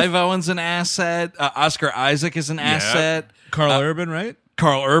that. Clive Owen's an asset. Oscar Isaac is an asset. Carl Urban, right?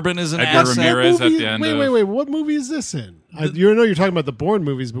 Carl Urban is an Edgar asset. Ramirez at the end. Wait. What movie is this in? You're talking about the Bourne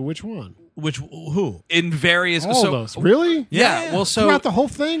movies, but which one? Who? In various. All those. Really? Yeah. Well, so throughout the whole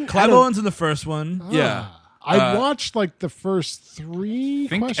thing. Clive Owen's in the first one. Yeah. I watched like the first three. I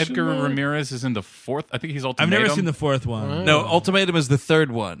think Edgar Ramirez is in the fourth. I think he's Ultimatum. I've never seen the fourth one. No, Ultimatum is the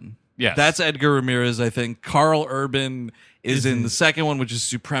third one. Yes. That's Edgar Ramirez, I think. Carl Urban is in the second one, which is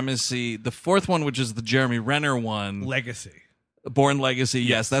Supremacy. The fourth one, which is the Jeremy Renner one. Legacy. Born Legacy,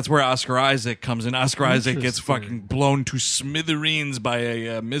 yes. That's where Oscar Isaac comes in. Oscar Isaac gets fucking blown to smithereens by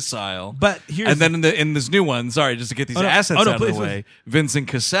a missile. But here's then in this new one, sorry, just to get these assets out of the way, Vincent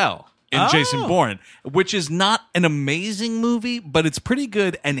Cassell in Jason Bourne, which is not an amazing movie, but it's pretty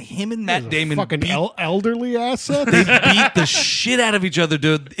good. And him and Matt Damon fucking elderly asset. They beat the shit out of each other,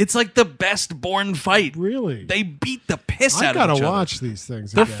 dude. It's like the best Bourne fight. Really? They beat the piss I out of each other. gotta watch these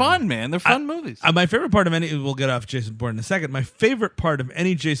things. They're again. fun, man. They're fun movies. My favorite part of we'll get off Jason Bourne in a second. My favorite part of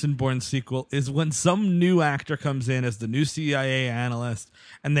any Jason Bourne sequel is when some new actor comes in as the new CIA analyst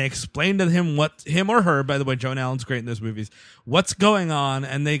and they explain to him him or her, by the way, Joan Allen's great in those movies, what's going on,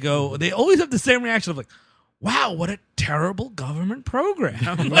 and they always have the same reaction of like, wow, what a terrible government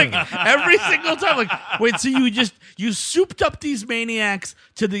program. Like every single time, like, wait, so you souped up these maniacs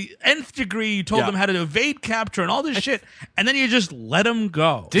to the nth degree, you told them how to evade capture and all this shit, and then you just let them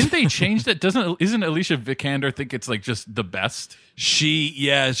go. Didn't they change that? Isn't Alicia Vikander think it's like just the best?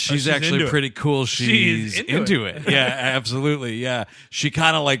 She's actually pretty cool. She's into it. Yeah, absolutely. Yeah. She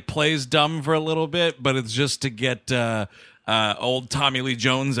kind of like plays dumb for a little bit, but it's just to get old Tommy Lee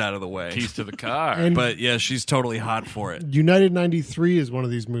Jones out of the way. Keys to the car. But yeah, she's totally hot for it. United 93 is one of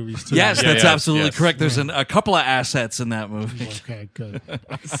these movies too. Yes, that's absolutely correct. There's a couple of assets in that movie. Okay, good.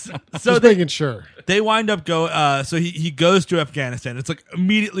 So Just making sure. They wind up so he goes to Afghanistan. It's like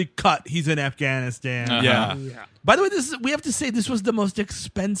immediately cut. He's in Afghanistan. Yeah. By the way, we have to say this was the most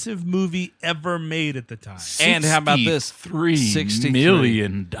expensive movie ever made at the time. And how about this? $63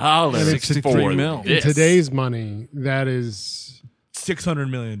 million And it's for mil. this. In today's money, that is $600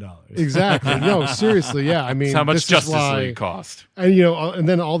 million. exactly. No, seriously, yeah. I mean, That's how much this is Justice why, League cost. And and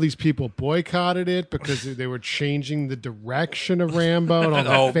then all these people boycotted it because they were changing the direction of Rambo, and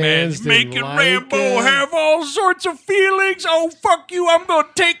all the fans didn't making like Rambo it. have all sorts of feelings. Oh, fuck you! I'm gonna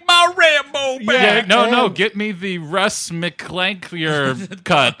take my Rambo back. No, get me the Russ McClankier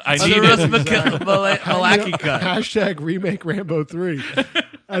cut. I need The Russ it. Malaki cut. Hashtag remake Rambo 3.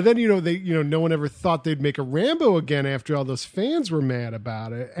 And then, no one ever thought they'd make a Rambo again after all those fans were mad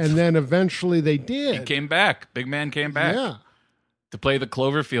about it. And then eventually they did. He came back. Big man came back. Yeah. to play the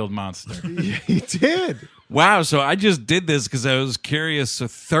Cloverfield monster. He did. Wow, so I just did this because I was curious. So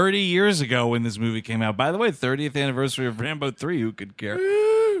 30 years ago when this movie came out, by the way, 30th anniversary of Rambo 3, who could care?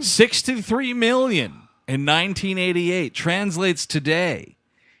 63 million in 1988 translates today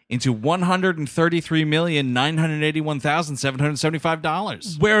into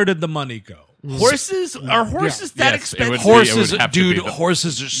 $133,981,775. Where did the money go? Horses? Are horses that Yes, it would expensive? be- Horses, would have to dude, be the-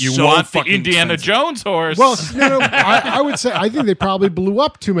 horses are You so want the fucking Indiana expensive. Jones horse? Well, no, I would say I think they probably blew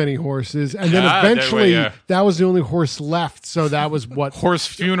up too many horses, and then Yeah, they were, eventually yeah. that was the only horse left. So that was what horse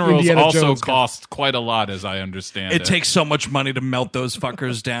funerals Indiana also Jones got. cost quite a lot, as I understand It takes so much money to melt those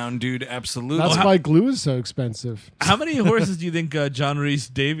fuckers down, dude. Absolutely. That's why glue is so expensive. How many horses do you think John Rhys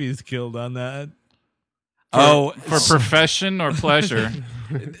Davies killed on that? for profession or pleasure.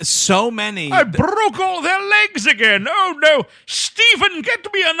 so many. broke all their legs again. Oh no, Stephen, get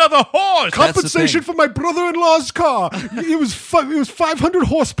me another horse. Compensation thing. for my brother-in-law's car. It was 500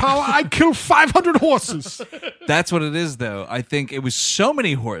 horsepower. I killed 500 horses. That's what it is, though. I think it was so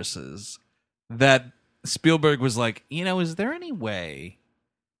many horses that Spielberg was like, is there any way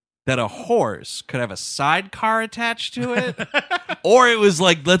that a horse could have a sidecar attached to it? Or it was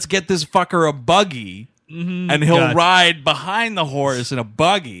like, let's get this fucker a buggy. And he'll Gotcha. ride behind the horse in a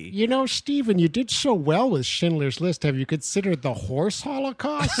buggy. You know, Stephen, you did so well with Schindler's List. Have you considered the horse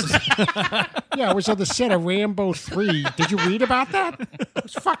Holocaust? Yeah, it was on the set of Rambo 3. Did you read about that? It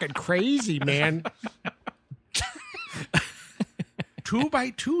was fucking crazy, man. 2 by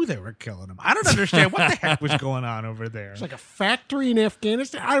 2 they were killing him. I don't understand what the heck was going on over there. It's like a factory in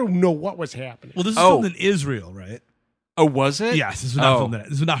Afghanistan. I don't know what was happening. Well, this is Oh. filmed in Israel, right? Oh, was it? Yes, this was not Oh. filmed in. This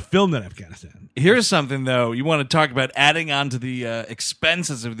was not filmed in Afghanistan. Here's something, though. You want to talk about adding on to the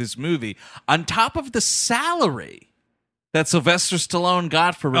expenses of this movie. On top of the salary that Sylvester Stallone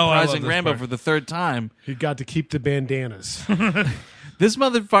got for Oh, I love reprising this Rambo part. for the third time, He got to keep the bandanas. this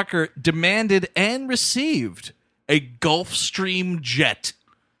motherfucker demanded and received a Gulfstream jet.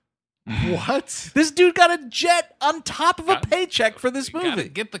 What? This dude got a jet on top of a paycheck for this Gotta movie.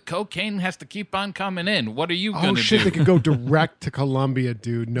 get the cocaine has to keep on coming in. What are you Oh, gonna shit, do? they could go direct to Colombia,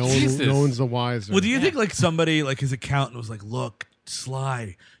 dude. Jesus. No one's the wiser. Well, do you think like somebody like his accountant was like, "Look,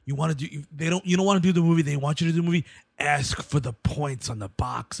 Sly, you want to do you don't want to do the movie. They want you to do the movie. Ask for the points on the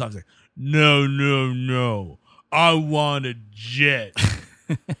box." I was like, "No. I want a jet."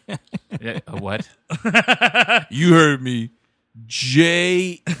 Yeah, what? You heard me.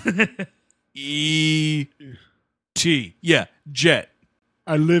 J-E-T. Yeah, jet.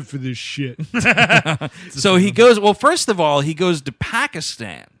 I live for this shit. So he goes, well, first of all, he goes to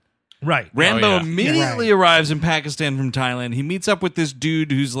Pakistan. Right. Rambo yeah. immediately arrives in Pakistan from Thailand. He meets up with this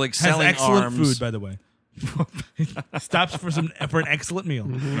dude who's like Has selling excellent arms. food, by the way. Stops for an excellent meal.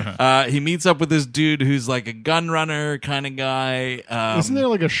 He meets up with this dude who's like a gun runner kind of guy. Isn't there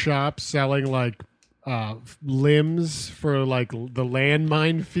like a shop selling like limbs for like the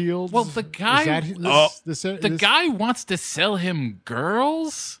landmine fields? Well, the guy- The guy wants to sell him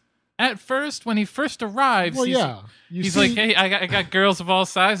girls at first when he first arrives. Well, he's, yeah. You he's see- like, hey, I got girls of all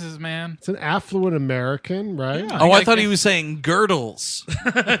sizes, man. It's an affluent American, right? Yeah. Oh, I Like- thought he was saying girdles.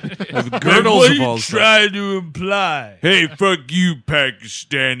 What Girdles are of you all sizes. trying to imply? Hey, fuck you,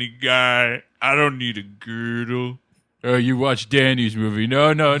 Pakistani guy. I don't need a girdle. Oh, you watch Danny's movie?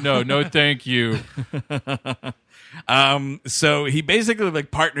 No, thank you. So he basically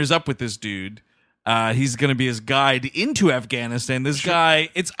like partners up with this dude. He's going to be his guide into Afghanistan. This guy,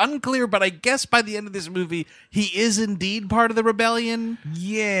 it's unclear, but I guess by the end of this movie, he is indeed part of the rebellion.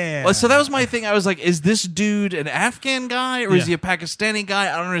 Yeah. Well, so that was my thing. I was like, is this dude an Afghan guy or is Yeah. he a Pakistani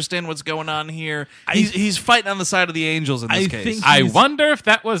guy? I don't understand what's going on here. He's fighting on the side of the angels in this I case. think- I He's- wonder if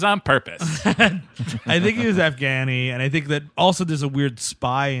that was on purpose. I think he was Afghani, and I think that also there's a weird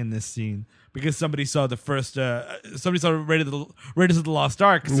spy in this scene because somebody saw the first, somebody saw Raiders of the Lost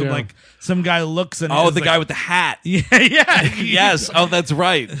Ark. So Yeah. like some guy looks and Oh, is the like- guy with the hat. yeah. Yes. Oh, that's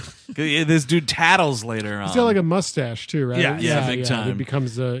right. This dude tattles later on. He's got like a mustache too, right? Yeah, big time. He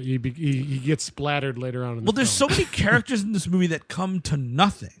becomes he gets splattered later on. In Well, the there's so film. many characters in this movie that come to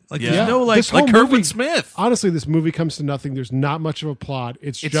nothing. Like Yeah. there's no like This whole like Kirkwood movie- Smith. Honestly, this movie comes to nothing. There's not much of a plot.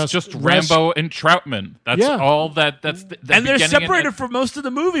 It's It's just just Rambo and Troutman. That's Yeah. all that's the and they're beginning separated for most of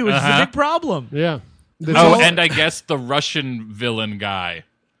the movie, which is a Uh-huh. big problem. Yeah. There's Oh, all- and I guess the Russian villain guy.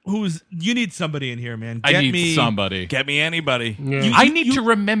 You need somebody in here, man. I Get need me somebody. Get me anybody. yeah. I need to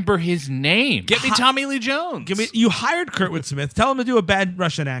remember his name. Get me Tommy Lee Jones. You hired Kurtwood Smith. Tell him to do a bad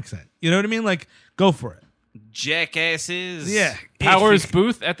Russian accent. You know what I mean? Like, go for it. jackasses. Yeah. Powers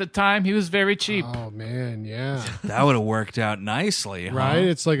Booth at the time, he was very cheap. Oh man, yeah. That would have worked out nicely, huh? Right?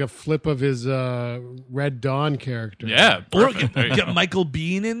 It's like a flip of his Red Dawn character. Yeah, Or perfect. There you get go. Michael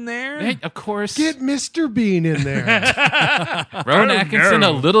Bean in there. Hey, of course. Get Mr. Bean in there. Rowan Atkinson, a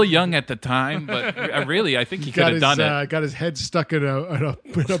little young at the time, but really, I think he could have done it. Got his head stuck in a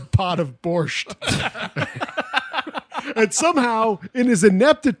pot of borscht. And somehow, in his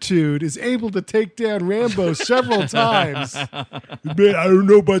ineptitude, is able to take down Rambo several times. Man, I don't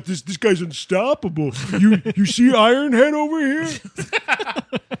know about this. This guy's unstoppable. You see Ironhead over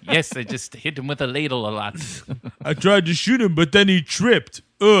here? Yes, I just hit him with a ladle a lot. I tried to shoot him, but then he tripped.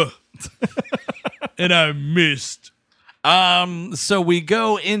 Ugh. And I missed. So we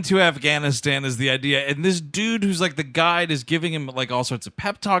go into Afghanistan as the idea, and this dude who's like the guide is giving him like all sorts of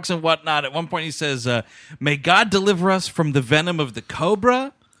pep talks and whatnot. At one point he says, may God deliver us from the venom of the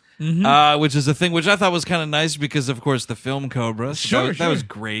cobra, which is a thing which I thought was kind of nice because, of course, the film Cobra. So that was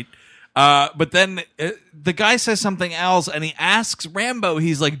great. But then the guy says something else, and he asks Rambo,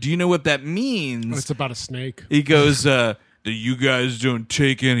 he's like, do you know what that means? It's about a snake. He goes, that you guys don't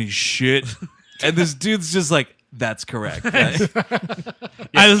take any shit. And this dude's just like, that's correct. Right?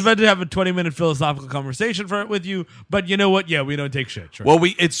 I was about to have a 20-minute philosophical conversation with you, but you know what? Yeah, we don't take shit. Sure. Well,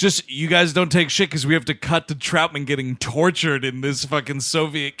 it's just you guys don't take shit because we have to cut to Troutman getting tortured in this fucking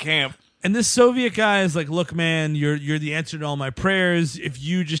Soviet camp. And this Soviet guy is like, look, man, you're the answer to all my prayers. If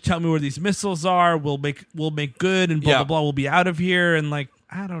you just tell me where these missiles are, we'll make good and blah, Yeah. blah, blah. We'll be out of here. And like,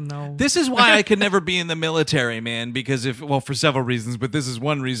 I don't know. This is why I could never be in the military, man, because for several reasons, but this is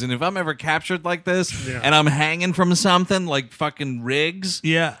one reason. If I'm ever captured like this and I'm hanging from something like fucking rigs,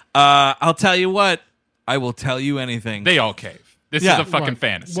 Yeah. I'll tell you what, I will tell you anything. They all cave. This Yeah. is a fucking Right.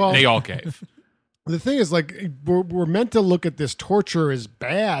 fantasy. Well- They all cave. The thing is, like, we're meant to look at this torture as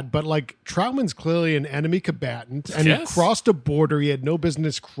bad, but like Troutman's clearly an enemy combatant, and he Yes. crossed a border he had no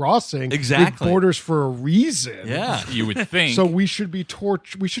business crossing. Exactly. With borders for a reason. Yeah. You would think. So we should be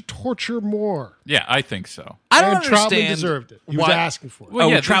we should torture more. Yeah, I think so. I don't and Troutman understand. deserved it. He was why- asking for it.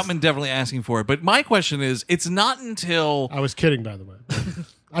 Well, yeah, Troutman definitely asking for it. But my question is, it's not until I was kidding, by the way.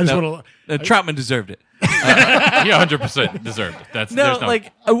 I just want to. Troutman deserved it. You 100% deserved it. No, There's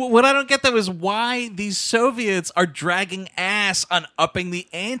like what I don't get though is why these Soviets are dragging ass on upping the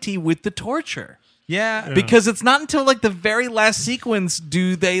ante with the torture. Yeah. Because it's not until like the very last sequence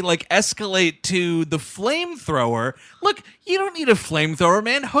do they like escalate to the flamethrower. Look, you don't need a flamethrower,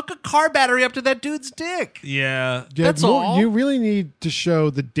 man. Hook a car battery up to that dude's dick. Yeah. That's all. You really need to show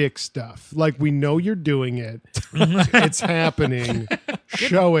the dick stuff. Like, we know you're doing it. It's happening.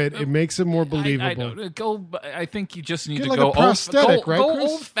 Show it. It makes it more I believable. I think you just need Get to like go a prosthetic, right, go Chris?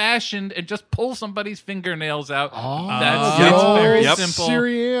 old fashioned and just pull somebody's fingernails out. Oh, That's Yep. it's very Yep. simple.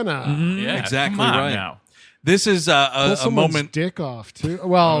 Syriana. Yeah, Exactly come on right. now. This is Pull a someone's moment. dick off too.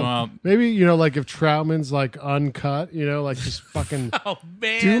 Well, Well- maybe like if Troutman's like uncut, like just fucking Oh,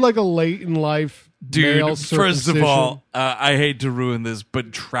 man. do like a late in life male Dude, first of circumcision. all, I hate to ruin this, but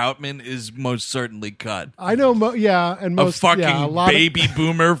Troutman is most certainly cut. I know, and A most fucking a lot baby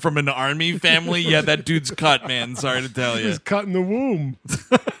boomer from an army family. Yeah, that dude's cut, man. Sorry to tell of you. is cut in the womb.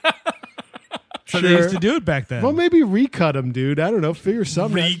 So they used to do it back then. Well, maybe recut him, dude. I don't know. Figure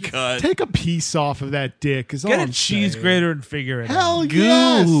something. out. Recut. Take a piece off of that dick. Is all Get a I'm cheese saying. grater and figure it Hell out.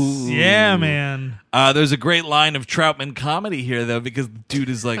 yes. Yeah, man. There's a great line of Troutman comedy here, though, because the dude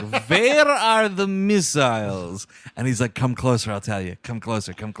is like, "Where are the missiles?" And he's like, "Come closer, I'll tell you. Come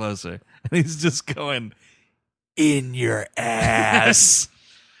closer, come closer." And he's just going, "In your ass."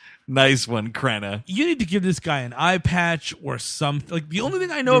 Nice one, Krenna. You need to give this guy an eye patch or something. Like, the only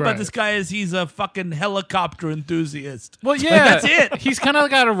thing I know about Right. this guy is he's a fucking helicopter enthusiast. Well, yeah, that's it. He's kind of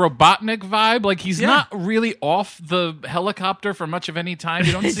got a Robotnik vibe. Like he's Yeah. not really off the helicopter for much of any time.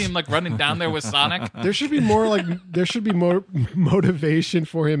 You don't see him like running down there with Sonic. There should be more motivation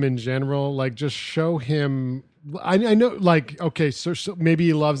for him in general. Like, just show him. I know, like, okay, so maybe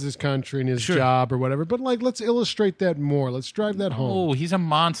he loves his country and his job or whatever, but like, let's illustrate that more. Let's drive that home. Oh, he's a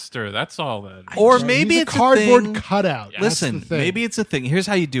monster. That's all that. Or He's maybe a it's cardboard a thing. cutout. That's Listen, the thing. maybe it's a thing. Here's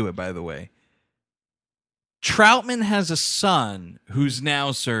how you do it, by the way. Troutman has a son who's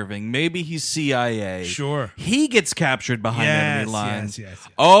now serving. Maybe he's CIA. Sure. He gets captured behind enemy lines. yes.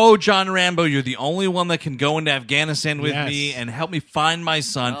 Oh, John Rambo, you're the only one that can go into Afghanistan with Yes. me and help me find my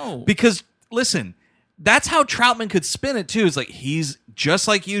son. No. Because, listen, that's how Troutman could spin it, too. It's like, he's just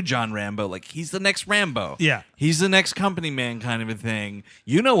like you, John Rambo. Like, he's the next Rambo. Yeah. He's the next company man kind of a thing.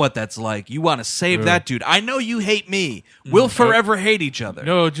 You know what that's like. You want to save that dude. I know you hate me. We'll forever hate each other.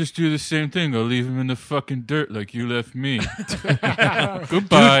 No, I'll just do the same thing. I'll leave him in the fucking dirt like you left me.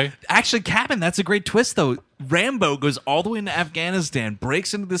 Goodbye. Dude, actually, Cabin, that's a great twist, though. Rambo goes all the way into Afghanistan,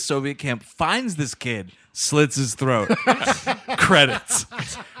 breaks into the Soviet camp, finds this kid, slits his throat. Credits.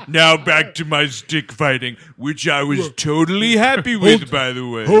 Now back to my stick fighting, which I was totally happy with, by the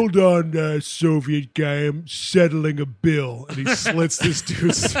way. Hold on, Soviet guy. I'm settling a bill. And he slits this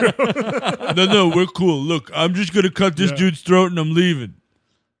dude's throat. No, we're cool. Look, I'm just going to cut this dude's throat and I'm leaving.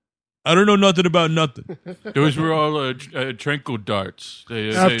 I don't know nothing about nothing. Those were all Trenko darts.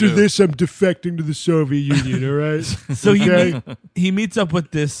 After this, I'm defecting to the Soviet Union, all right? So he meets up with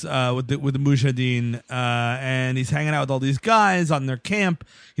this with the Mujahideen, and he's hanging out with all these guys on their camp.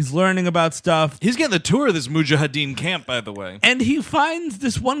 He's learning about stuff. He's getting the tour of this Mujahideen camp, by the way. And he finds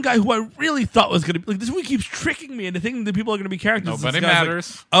this one guy who I really thought was going to be... Like, this movie keeps tricking me into thinking that people are going to be characters. Nobody This guy's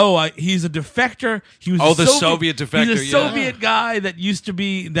matters. Like, he's a defector. He was the Soviet defector, He's a yeah. Soviet guy that used to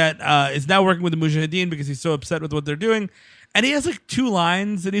be... That is now working with the Mujahideen because he's so upset with what they're doing. And he has like 2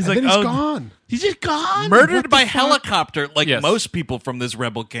 lines, and he's And like, then he's gone. He's just gone. Murdered by helicopter, like Yes. most people from this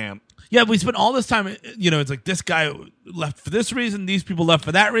rebel camp. Yeah, we spent all this time, it's like this guy left for this reason, these people left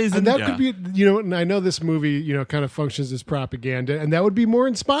for that reason. And that could be, and I know this movie, kind of functions as propaganda, and that would be more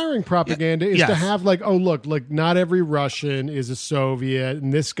inspiring propaganda is to Yes. have like, oh, look, like not every Russian is a Soviet,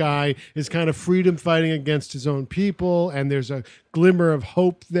 and this guy is kind of freedom fighting against his own people, and there's a glimmer of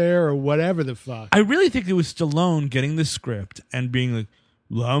hope there, or whatever the fuck. I really think it was Stallone getting the script and being like,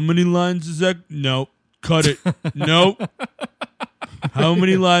 well, how many lines is that? Nope. Cut it. Nope. How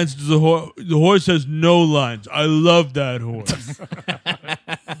many lines does the horse? The horse has no lines. I love that horse.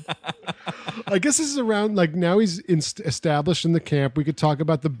 I guess this is around like now he's established in the camp. We could talk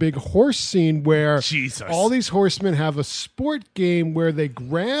about the big horse scene where Jesus. all these horsemen have a sport game where they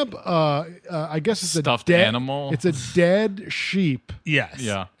grab, I guess it's Stuffed a dead animal. It's a dead sheep, Yes.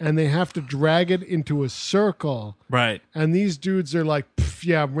 Yeah. and they have to drag it into a circle. Right. And these dudes are like, "Pff,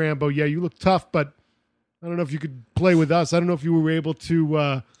 yeah, Rambo, yeah, you look tough, but I don't know if you could play with us. I don't know if you were able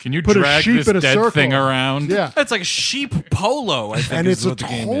to Can you put a drag sheep this in a dead circle." thing around? Yeah. That's like sheep polo, I think. And is it's a what the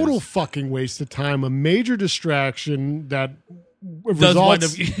game total is. fucking waste of time, a major distraction that Does wind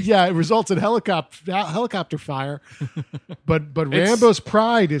results. up- Yeah, it results in helicopter fire. But Rambo's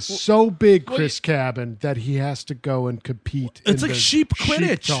pride is so big, Chris Cabin, that he has to go and compete. It's in like the sheep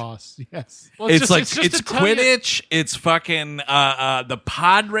Quidditch. toss. Yes, Well, It's just it's to tell you- Quidditch. It's fucking the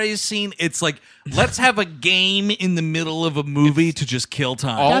pod race scene. It's like, let's have a game in the middle of a movie to just kill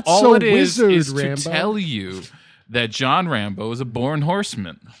time. All, That's all so it is wizard, Rambo. to tell you that John Rambo is a born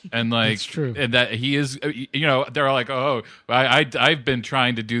horseman, and like That's true. and that he is. They're like, oh, I've been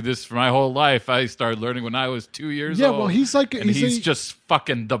trying to do this for my whole life. I started learning when I was 2 years Yeah, old. well, he's like- and he's he's a- just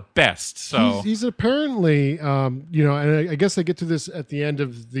fucking the best. So he's apparently, and I guess I get to this at the end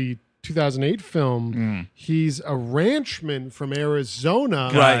of the 2008 film. He's a ranchman from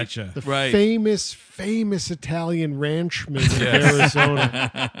Arizona, Gotcha. The Right. famous Italian ranchman in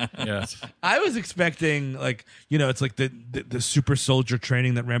Arizona. yes, I was expecting, like, it's like the super soldier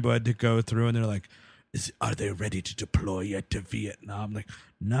training that Rambo had to go through, and they're like, are they ready to deploy yet to Vietnam? Like,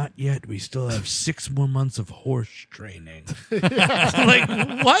 not yet. We still have 6 more months of horse training. Like,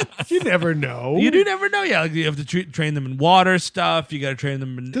 what? You never know. You do never know. Yeah, like you have to train them in water stuff. You got to train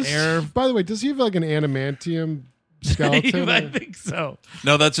them in air. By the way, does he have like an adamantium skeleton? I think so.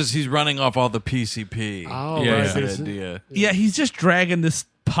 No, that's just he's running off all the PCP. Oh, Yeah, right. yeah. Good There's- idea. Yeah, he's just dragging this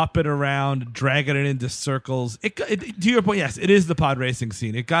puppet around, dragging it into circles. It, to your point, yes, it is the pod racing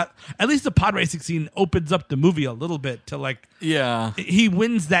scene. It got, at least the pod racing scene opens up the movie a little bit to like, Yeah. he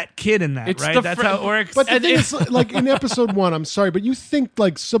wins that kid in that, It's right? the That's fr- how it works. But the thing is, like in episode 1, I'm sorry, but you think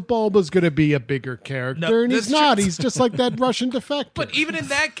like Sebulba's going to be a bigger character, No, and he's that's not. true. He's just like that Russian defector. but even in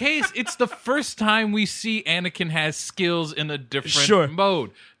that case, it's the first time we see Anakin has skills in a different Sure.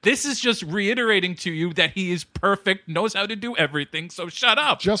 mode. This is just reiterating to you that he is perfect, knows how to do everything. So shut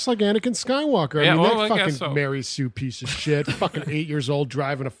up. just like Anakin Skywalker. Yeah, I mean, well, that I fucking guess so. Mary Sue piece of shit. Fucking 8 years old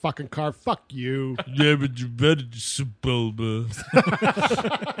driving a fucking car. Fuck you. yeah, but you better Sebulba.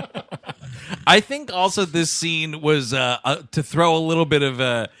 I think also this scene was to throw a little bit of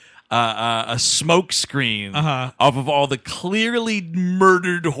a smoke screen off of all the clearly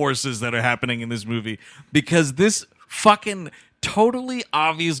murdered horses that are happening in this movie, because this fucking totally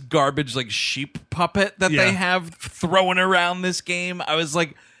obvious garbage like sheep puppet that Yeah. they have throwing around this game, I was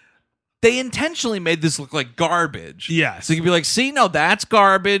like, they intentionally made this look like garbage. Yes. So you could be like, see, no, that's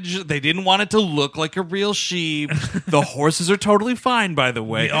garbage. They didn't want it to look like a real sheep. The horses are totally fine, by the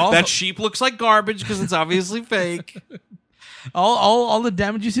way. That sheep looks like garbage because it's obviously fake. All the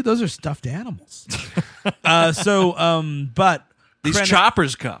damage you see, those are stuffed animals. But These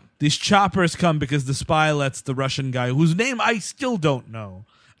choppers come. These choppers come because the spy lets the Russian guy, whose name I still don't know,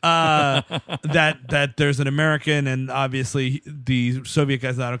 that there's an American, and obviously the Soviet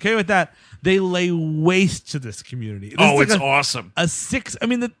guy's not okay with that. They lay waste to this community. It's awesome.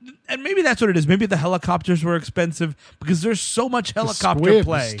 And maybe that's what it is. Maybe the helicopters were expensive because there's so much helicopter Squibs,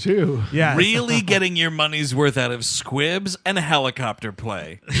 play too. Yeah, Really getting your money's worth out of squibs and helicopter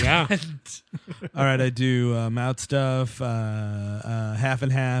play. Yeah. All right, I do mouth stuff, half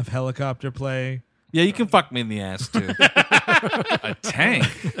and half, helicopter play. Yeah, you can fuck me in the ass, too. A tank?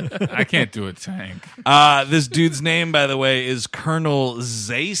 I can't do a tank. This dude's name, by the way, is Colonel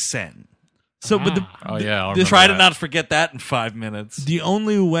Zaysen. So, but Oh, yeah. I'll Try to remember not forget that in 5 minutes. the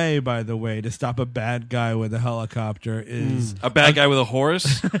only way, by the way, to stop a bad guy with a helicopter is A bad guy with a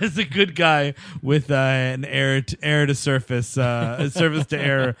horse? is a good guy with an air to surface, surface to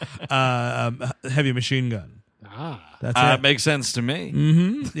air heavy machine gun. That's it. Makes sense to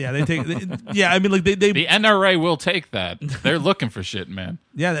me. Yeah, they take. I mean, like they The NRA will take that. They're looking for shit, man.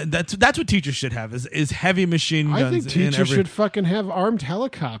 yeah, that's what teachers should have is heavy machine guns. I think in teachers every- should fucking have armed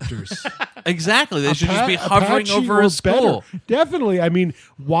helicopters. Exactly. They should just be hovering Apache over or a school. better. Definitely. I mean,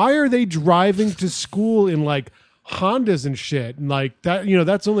 why are they driving to school in like Hondas and shit? And like that,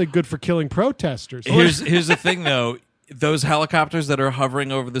 that's only good for killing protesters. Here's the thing, though. Those helicopters that are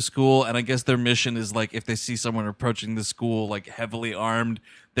hovering over the school, and I guess their mission is like if they see someone approaching the school like heavily armed,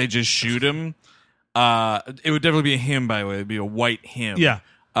 they just shoot him. It would definitely be a him, by the way. It'd be a white him. Yeah.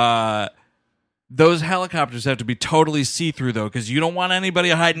 Those helicopters have to be totally see-through, though, because you don't want anybody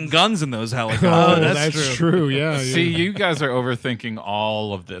hiding guns in those helicopters. that's true. Yeah. See, you guys are overthinking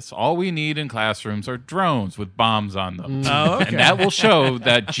all of this. All we need in classrooms are drones with bombs on them. Oh, okay. And that will show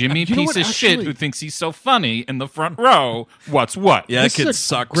that Jimmy You know piece what, of shit actually- who thinks he's so funny in the front row, what's what. Yeah, that This kid is a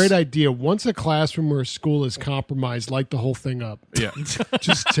sucks. great idea. Once a classroom or a school is compromised, light the whole thing up. Yeah.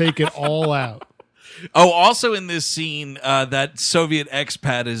 Just take it all out. Oh, also in this scene, that Soviet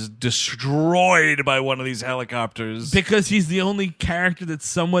expat is destroyed by one of these helicopters. because he's the only character that's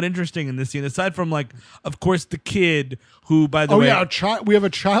somewhat interesting in this scene, aside from like, of course, the kid who, by the Oh way, yeah, we have a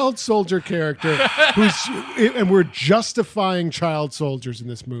child soldier character and we're justifying child soldiers in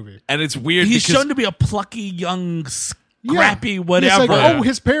this movie. And it's weird he's because shown to be a plucky young scrappy whatever. He's like, oh,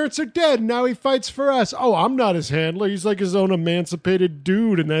 his parents are dead. And now he fights for us. Oh, I'm not his handler. He's like his own emancipated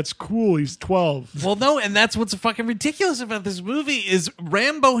dude, and that's cool. He's 12. well, no, and that's what's fucking ridiculous about this movie is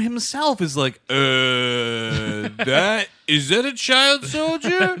Rambo himself is like, that is that a child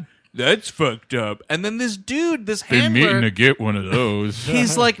soldier? That's fucked up. And then this dude, this Been handler, meaning to get one of those.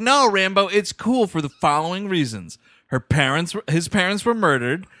 he's like, no, Rambo, it's cool for the following reasons. His parents were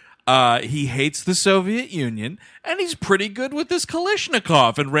murdered. He hates the Soviet Union, and he's pretty good with this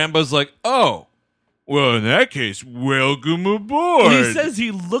Kalashnikov. And Rambo's like, oh, well, in that case, welcome aboard. He says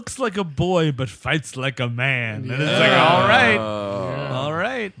he looks like a boy but fights like a man. And it's like, all right. All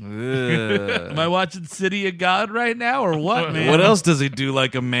right. Am I watching City of God right now or what, man? What else does he do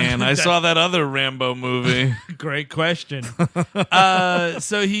like a man? I saw that other Rambo movie. Great question.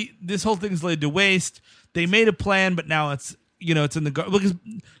 So this whole thing's laid to waste. They made a plan, but now it's it's in the because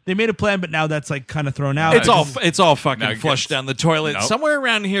they made a plan, but now that's like kind of thrown out. It's all fucking Now it flushed gets- down the toilet. Nope. Somewhere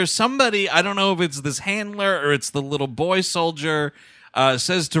around here, somebody, I don't know if it's this handler or it's the little boy soldier,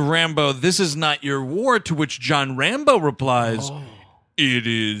 says to Rambo, "This is not your war," to which John Rambo replies, "It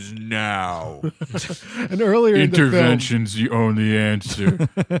is now." And earlier in the film, Intervention's the only answer.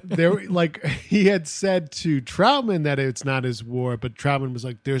 he had said to Troutman that it's not his war, but Troutman was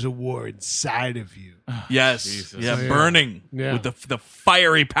like, "There's a war inside of you." Yes. Yeah, burning Yeah. with the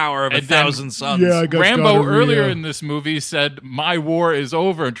fiery power of And a then- thousand suns. Yeah, I got Rambo gonorrhea. earlier in this movie said, "My war is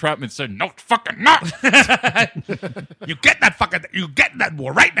over," and Troutman said, "No, fucking not." you get that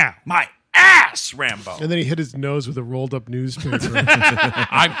war right now. My ass, Rambo. And then he hit his nose with a rolled up newspaper.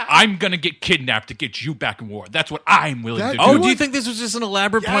 I'm gonna get kidnapped to get you back in war. That's what I'm willing to do. Oh, do you think this was just an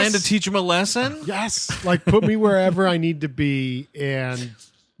elaborate plan to Yes. teach him a lesson? Yes, like put me wherever I need to be, and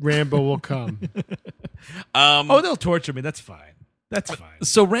Rambo will come. They'll torture me. That's fine. That's fine.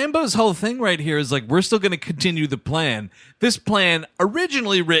 So Rambo's whole thing right here is like, we're still going to continue the plan. This plan,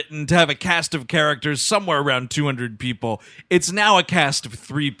 originally written to have a cast of characters somewhere around 200 people, it's now a cast of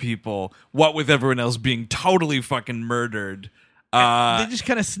 3 people, what with everyone else being totally fucking murdered. They just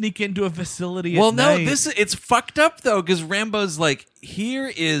kind of sneak into a facility. Well, at no, night. it's fucked up though, because Rambo's like,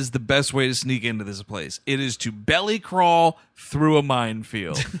 here is the best way to sneak into this place. It is to belly crawl through a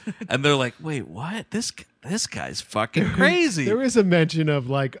minefield. And they're like, wait, what? This guy's fucking crazy. There is a mention of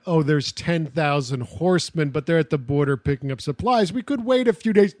like, oh, there's 10,000 horsemen, but they're at the border picking up supplies. We could wait a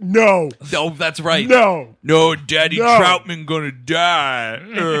few days. No. No, that's right. No. No, Daddy No. Troutman gonna die.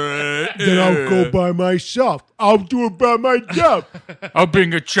 Then I'll go by myself. I'll do it by myself. I'll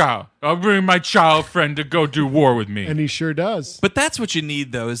bring a child. I'll bring my child friend to go do war with me. And he sure does. But that's what you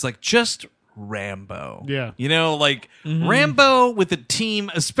need, though, is like just Rambo. Yeah. You know, like Rambo with a team,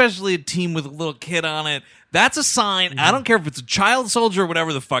 especially a team with a little kid on it. That's a sign. I don't care if it's a child soldier or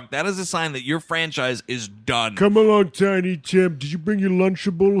whatever the fuck. That is a sign that your franchise is done. Come along, Tiny Tim. Did you bring your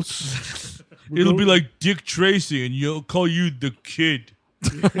Lunchables? It'll be like Dick Tracy, and you'll call you the kid.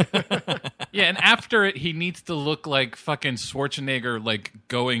 Yeah, and after it, he needs to look like fucking Schwarzenegger, like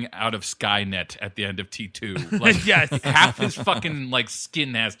going out of Skynet at the end of T2. Like, Yes. half his fucking like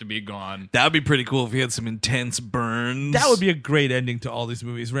skin has to be gone. That would be pretty cool if he had some intense burns. That would be a great ending to all these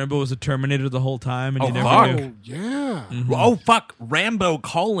movies. Rambo was a Terminator the whole time, and you never fuck. knew. Yeah. Oh, fuck. Rambo :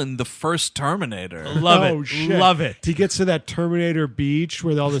 the first Terminator. Love Oh, it. shit. Love it. He gets to that Terminator beach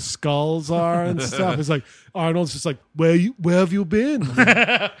where all the skulls are and stuff. It's like, Arnold's just like, where have you been?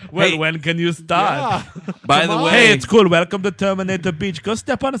 Well, when can you start? By the way, Hey, it's cool. Welcome to Terminator Beach. Go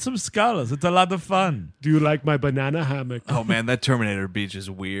step on some skulls. It's a lot of fun. Do you like my banana hammock? oh man, that Terminator beach is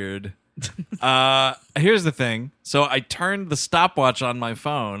weird. Here's the thing. So I turned the stopwatch on my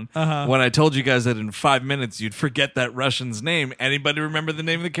phone when I told you guys that in 5 minutes you'd forget that Russian's name. Anybody remember the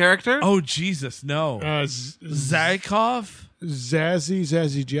name of the character? Oh, Jesus, no. Zykov?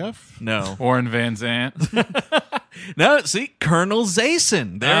 Zazzy Jeff? No. Warren Van Zant. No, see, Colonel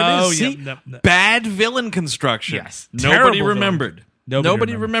Zason. There it Oh, is. See, yep, no. bad villain construction. Yes, Nobody terrible villain. remembered.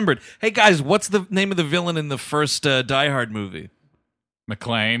 Nobody remembered. Hey guys, what's the name of the villain in the first Die Hard movie?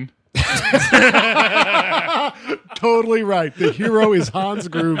 McClane. Totally right. The hero is Hans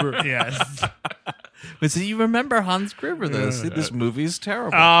Gruber. Yes. But see, you remember Hans Gruber though. See, this movie is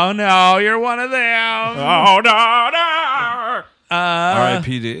terrible. Oh, no. You're one of them. Oh no!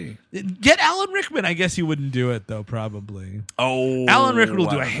 R.I.P.D. Get Alan Rickman. I guess he wouldn't do it, though, probably. Oh, Alan Rickman will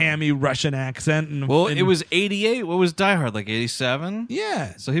do wow. a hammy Russian accent. And, Well, and- it was 88. What was Die Hard, like 87?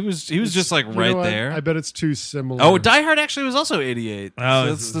 Yeah. So he was just like You right know what? there. I bet it's too similar. Oh, Die Hard actually was also 88. Oh,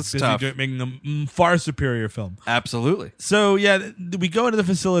 So it's that's busy tough. making a far superior film. Absolutely. So, yeah, we go into the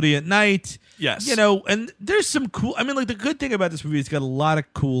facility at night. Yes. You know, and there's some cool... I mean, like, the good thing about this movie is it's got a lot of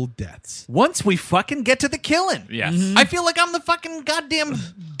cool deaths. Once we fucking get to the killing. Yes. I feel like I'm the fucking goddamn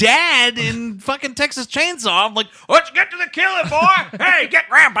dad in fucking Texas Chainsaw. I'm like, let's get to the killing, boy. Hey, get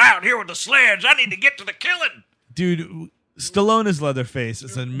Rambo out here with the sleds. I need to get to the killing. Dude, Stallone is Leatherface.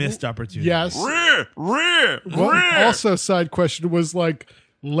 It's a missed opportunity. Yes. Rear. Also, side question was like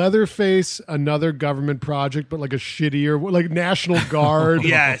Leatherface, another government project, but like a shittier, like National Guard.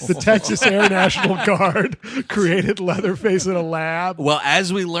 Yes. The Texas Air National Guard created Leatherface in a lab. Well,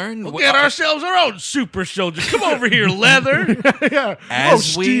 as we learned, Get ourselves our own super soldier. Come over here, Leather. Yeah.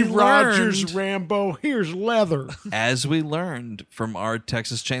 As we Steve Rogers, learned- Rambo, here's leather. as we learned from our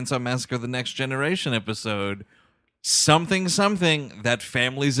Texas Chainsaw Massacre: The Next Generation episode, something that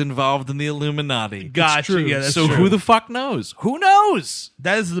family's involved in the Illuminati. Gotcha. true. Yeah, that's So true. who the fuck knows? Who knows?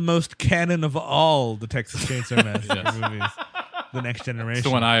 That is the most canon of all the Texas Chainsaw Massacre movies. The Next Generation. It's the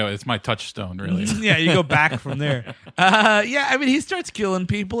one it's my touchstone, really. Yeah, you go back from there. Yeah, I mean, he starts killing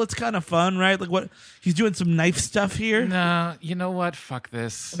people. It's kind of fun, right? Like, what? He's doing some knife stuff here. No, you know what? Fuck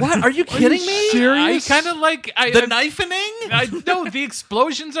this. What? Are you kidding me? serious? I kind of like The knifening? No, the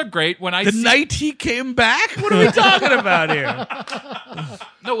explosions are great. When I The see, night he came back? What are we talking about here?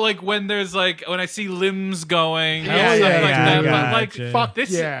 no, like when there's like when I see limbs going, Yeah, and stuff yeah, like yeah, that. yeah, But like, gotcha. fuck this.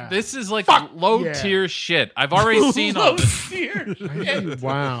 Yeah. This is like Fuck low yeah. tier shit. I've already seen all this.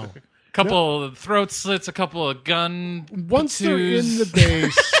 Wow. Couple of throat slits, a couple of gun. Once they're in patous. the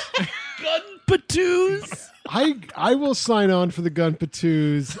base, Gun patoos. I will sign on for the gun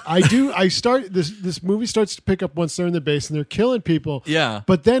patoos. I start this movie starts to pick up once they're in the base and they're killing people. Yeah.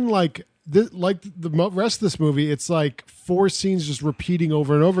 But then like the rest of this movie, it's like 4 scenes just repeating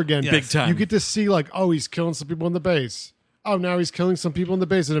over and over again. Big time. You get to see like, oh, he's killing some people in the base. Oh, now he's killing some people in the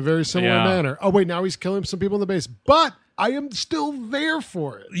base in a very similar Yeah. manner. Oh, wait, now he's killing some people in the base. But I am still there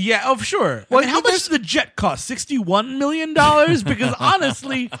for it. Yeah, oh, sure. I mean, how much does the jet cost? $61 million? Because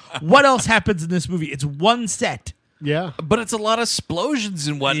honestly, what else happens in this movie? It's one set. Yeah. But it's a lot of explosions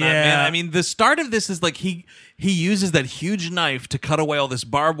and whatnot, Yeah. man. I mean, the start of this is like he uses that huge knife to cut away all this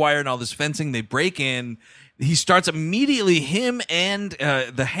barbed wire and all this fencing. They break in. he starts immediately. Him and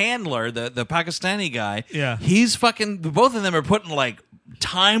the handler, the Pakistani guy. Yeah. he's fucking. Both of them are putting like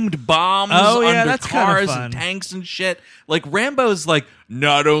timed bombs Oh, yeah, under that's kinda cars fun. and tanks and shit. Like Rambo's like,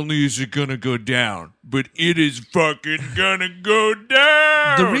 not only is it gonna go down, but it is fucking gonna go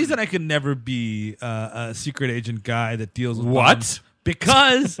down. The reason I could never be a secret agent guy that deals with What? bombs,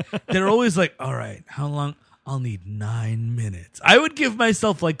 because they're always like, all right, how long? I'll need 9 minutes. I would give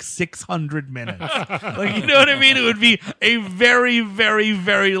myself like 600 minutes. Like, you know what I mean? It would be a very, very,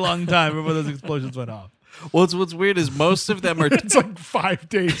 very long time before those explosions went off. Well, what's weird is most of them are. It's like 5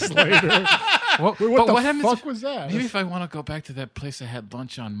 days later. Well, Wait, but what the happens- fuck was that? Maybe if I want to go back to that place I had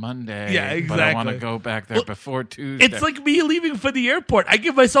lunch on Monday. Yeah, But I want to exactly. go back there before Tuesday. It's like me leaving for the airport. I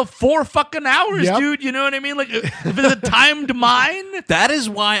give myself 4 fucking hours, Yep. dude. You know what I mean? Like, if it's a timed mine. That is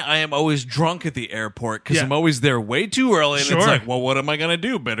why I am always drunk at the airport, because Yeah. I'm always there way too early, and Sure. it's like, well, what am I gonna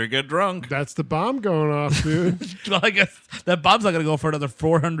do? Better get drunk. That's the bomb going off, dude. Well, I guess that bomb's not going to go for another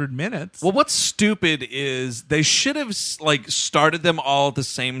 400 minutes. Well, what's stupid is they should have like started them all at the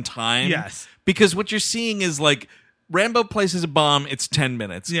same time. Yes. Because what you're seeing is like Rambo places a bomb, it's 10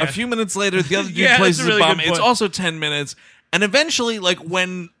 minutes. Yeah. A few minutes later, the other dude Yeah, that's places a really a bomb, good it's point. also 10 minutes. And eventually, like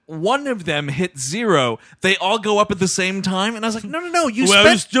when one of them hits 0, they all go up at the same time. And I was like, no, you Well,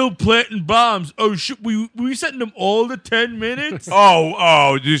 we're spent. still planting bombs. Oh, shit. We setting them all to 10 minutes?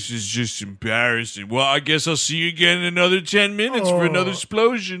 Oh, this is just embarrassing. Well, I guess I'll see you again in another 10 minutes for another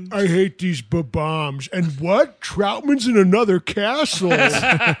explosion. I hate these bombs. And what? Troutman's in another castle.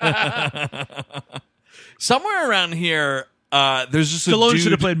 Somewhere around here, there's just a Stallone dude.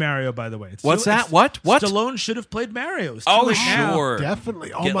 should have played Mario, by the way. It's What's still- that? it's- What? Stallone should have played Mario. It's too Oh, late now. sure.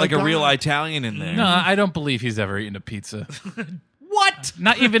 Definitely. Oh Get my like God. a real Italian in there. No, I don't believe he's ever eaten a pizza. What?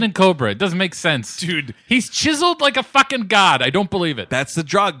 Not even in Cobra. It doesn't make sense. Dude. He's chiseled like a fucking god. I don't believe it. That's the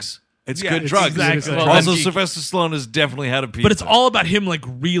drugs. It's Yeah, good it's drugs. exactly. Well, Also, then he- Sylvester Stallone has definitely had a pizza. But it's all about him like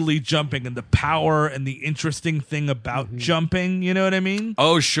really jumping and the power and the interesting thing about jumping. You know what I mean?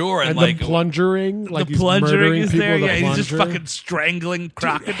 Oh, sure. And, And like, the plungering. Like the he's plungering murdering is people there. with a Yeah, he's just plunger. fucking strangling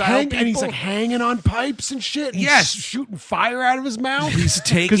crocodile people. And he's like hanging on pipes and shit. He's Yes. shooting fire out of his mouth. he's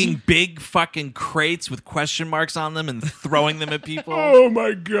taking big fucking crates with question marks on them and throwing them at people. Oh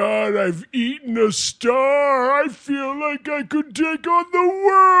my God, I've eaten a star. I feel like I could take on the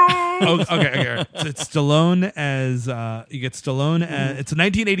world. Oh, okay. So it's Stallone as you get Stallone as it's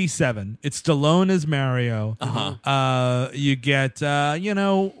 1987. It's Stallone as Mario. You get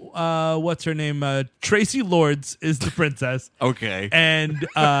what's her name? Tracy Lords is the princess, Okay. and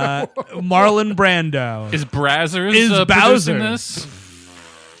Marlon Brando. Is Brazzers Is producing Bowser. this?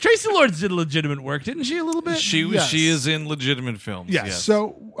 Tracy Lords did legitimate work, didn't she? A little bit. She is in legitimate films. Yes. Yes.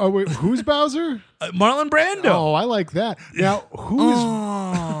 So, wait, who's Bowser? Marlon Brando. Oh, I like that. Now, who is?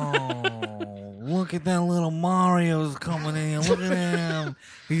 Oh, look at that little Mario's coming in. Look at him.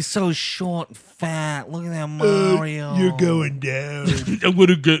 He's so short and fat. Look at that Mario. You're going down. I'm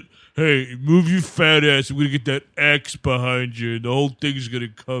gonna get. Hey, move your fat ass. I'm gonna get that X behind you, and the whole thing's gonna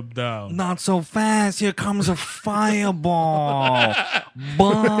come down. Not so fast. Here comes a fireball.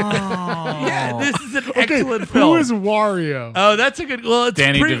 Bomb. Yeah, this is an Okay, excellent who film. is Wario? Oh, that's a good. Well, it's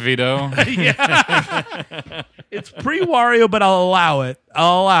Danny pre- DeVito. It's pre-Wario, but I'll allow it.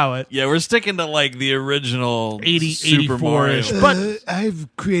 Yeah, we're sticking to like the original 80, Super Mario. 84-ish. But I've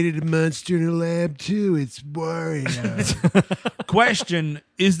created a monster in a lab too. It's Wario. question: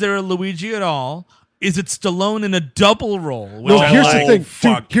 is there a Luigi at all? Is it Stallone in a double role? No, Which I here's like. the thing.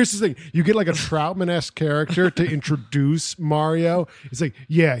 fuck. Dude, here's the thing. You get like a Troutman-esque character to introduce Mario. It's like,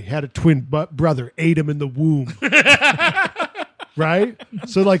 yeah, he had a twin brother, ate him in the womb. Right?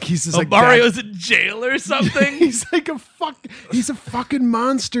 So like he's just like Mario's in jail or something. He's like he's a fucking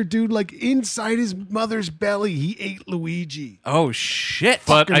monster, dude. Like inside his mother's belly, he ate Luigi. Oh shit!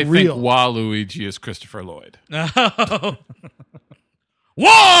 But Fucking I real. think Waluigi is Christopher Lloyd. Whoa!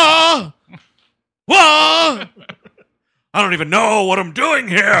 Whoa! I don't even know what I'm doing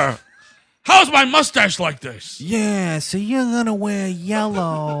here. How's my mustache like this? Yeah, so you're gonna wear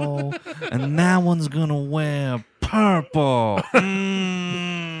yellow, and that one's gonna wear purple.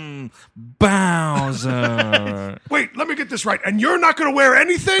 Bowser. Wait, let me get this right. And you're not going to wear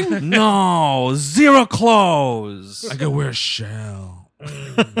anything? No, 0 clothes. I could wear a shell.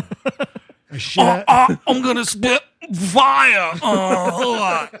 I'm gonna spit fire.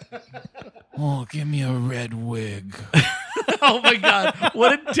 Oh, give me a red wig. Oh my god!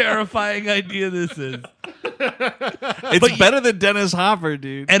 What a terrifying idea this is. It's better than Dennis Hopper,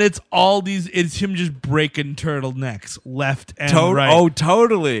 dude. And it's him just breaking turtlenecks left and right. Oh,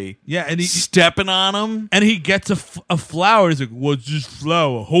 totally. Yeah, and he stepping on them. And he gets a flower. He's like, "What's this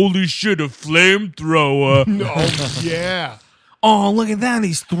flower? Holy shit, a flamethrower!" Oh yeah. Oh, look at that.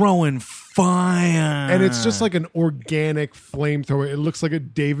 He's throwing fire. And it's just like an organic flamethrower. It looks like a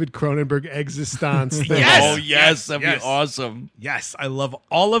David Cronenberg existence thing. Yes! Oh, yes. That'd Yes. be awesome. Yes, I love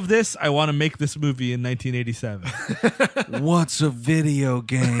all of this. I want to make this movie in 1987. What's a video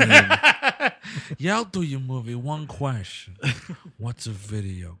game? Yeah, I'll do your movie. One question. What's a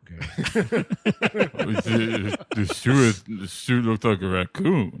video game? The suit looked like a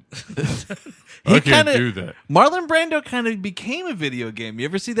raccoon. He I can't kinda- do that. Marlon Brando kind of became a video game. You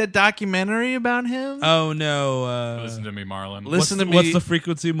ever see that documentary about him? Oh no! Listen to me, Marlon. Listen to me. What's the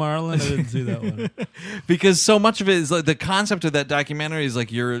frequency, Marlon? I didn't see that one. Because so much of it is like the concept of that documentary is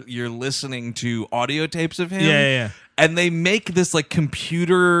like you're listening to audio tapes of him. Yeah. And they make this like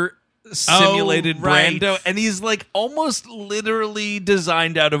computer simulated right. Brando, and he's like almost literally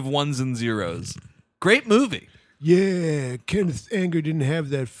designed out of ones and zeros. Great movie. Yeah, Kenneth Anger didn't have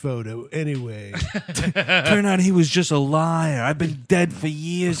that photo anyway. Turned out he was just a liar. I've been dead for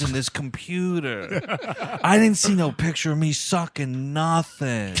years in this computer. I didn't see no picture of me sucking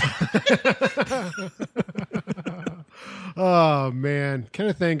nothing. Oh man,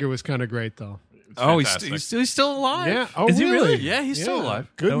 Kenneth Anger was kind of great though. Oh, fantastic. he's still alive. Yeah. Oh, Is he really? Yeah, he's still alive.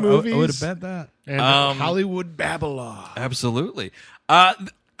 Good I movies. would have bet that. And Hollywood Babylon. Absolutely.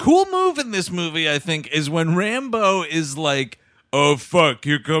 Cool move in this movie, I think, is when Rambo is like, "Oh fuck,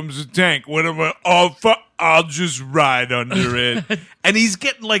 here comes a tank. What am I? Oh fuck, I'll just ride under it." And he's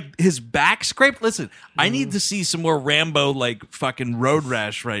getting like his back scraped. Listen, I need to see some more Rambo like fucking road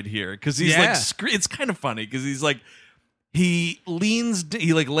rash right here because he's Yeah. like, it's kind of funny because he's like. He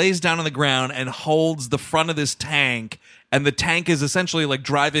lays down on the ground and holds the front of this tank, and the tank is essentially like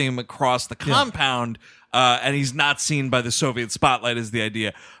driving him across the compound, and he's not seen by the Soviet spotlight is the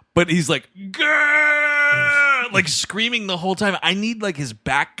idea. But he's like, "Grrr!" like screaming the whole time. I need like his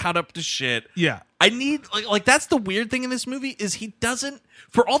back cut up to shit. Yeah. I need like that's the weird thing in this movie is he doesn't,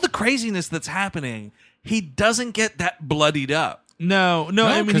 for all the craziness that's happening, he doesn't get that bloodied up. No.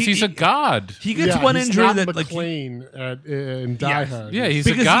 I mean, Because he's a god. He gets one he's injury not that like McClane in Die Hard. Yeah, he's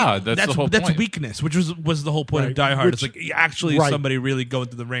a god. That's the whole that's point. weakness, which was the whole point Right, of Die Hard. which- It's like he actually right. somebody really going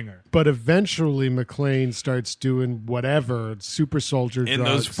through the ringer. But eventually McClane starts doing whatever super soldier In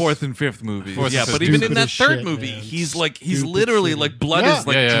drugs. those fourth and fifth movies. Fourth yeah, and but fifth. even in that Stupid third shit, movie, man. he's Stupid literally shit. like blood Yeah. is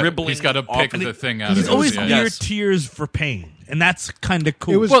like dribbling. He's got to off, pick and the thing out He's of always his near Yes. tears for pain, and that's kind of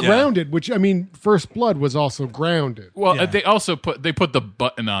cool. It was Well, grounded, which I mean, First Blood was also grounded. Well, Yeah. they also put the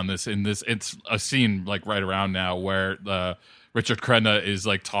button on this in this. It's a scene like right around now where Richard Crenna is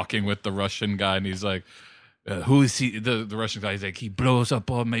like talking with the Russian guy, and he's like, "Who is he?" The Russian guy is like, "He blows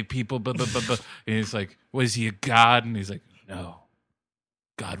up all my people." Blah, blah, blah, blah. And he's like, "Was he a god?" And he's like, "No,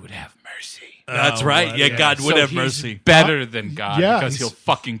 God would have mercy." That's Oh, right. right, Yeah, yeah. God would So have he's mercy. better than God Yeah, because he's- he'll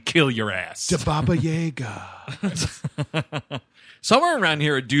fucking kill your ass. The Baba Yaga. Somewhere around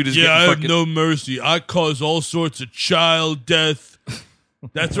here, a dude is yeah, I getting have fucking. no mercy. I cause all sorts of child death.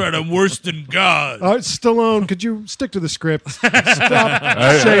 That's right. I'm worse than God. Stallone, could you stick to the script?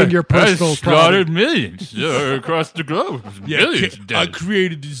 Stop saying your personal I slaughtered problem. millions across the globe. Millions I dead.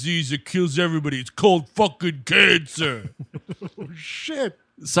 create a disease that kills everybody. It's called fucking cancer. Shit.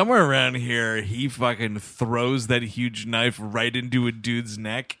 Somewhere around here, he fucking throws that huge knife right into a dude's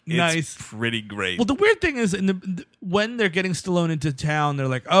neck. It's Nice. pretty great. Well, the weird thing is, when they're getting Stallone into town, they're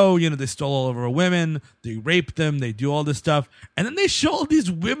like, "Oh, they stole all of our women, they raped them, they do all this stuff," and then they show all these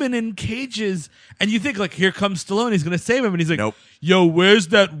women in cages, and you think like, "Here comes Stallone, he's gonna save him," and he's like, Nope. Yo, where's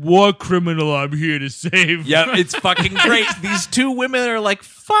that war criminal I'm here to save?" Yeah, it's fucking great. These two women are like,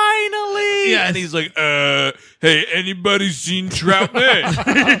 finally. Yes. And he's like, hey, anybody seen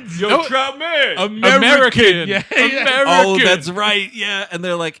Troutman? Yo, Troutman. American. Yeah, American. Oh, that's right. Yeah. And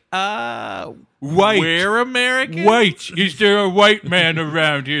they're like, White. we're American? White. Is there a white man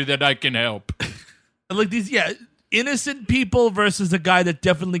around here that I can help? like these, innocent people versus a guy that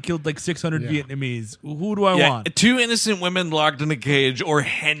definitely killed like 600 Vietnamese. Who do I Yeah, want? two innocent women locked in a cage or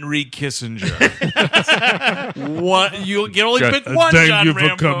Henry Kissinger. What? You can only pick one, John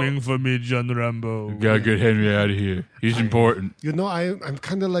Rambo. for me, John Rambo. Gotta get Henry out of here. He's important. I'm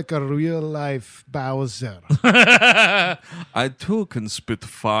kind of like a real life Bowser. I too can spit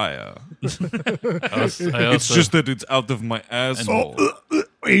fire. It's just that it's out of my asshole.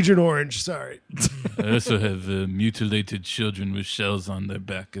 Agent Orange, sorry. I also have mutilated children with shells on their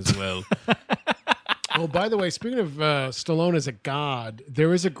back as well. Oh, by the way, speaking of Stallone as a god,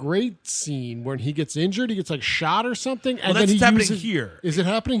 there is a great scene when he gets injured. He gets like shot or something, and that's then he happening uses, here. Is it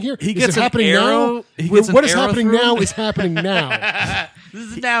happening here? He Is gets it an happening arrow- now? he gets an What is arrow happening through now him? is happening now.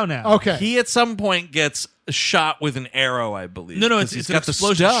 This is now. Okay. He at some point gets shot with an arrow, I believe. No, 'cause it's he's an got the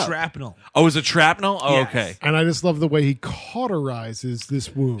explosion stub. shrapnel. Oh, is it shrapnel? Oh, Yes. okay. And I just love the way he cauterizes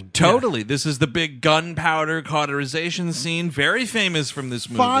this wound. Totally. This is the big gunpowder cauterization scene, very famous from this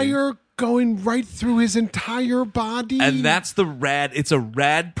movie. Fire going right through his entire body. And that's it's a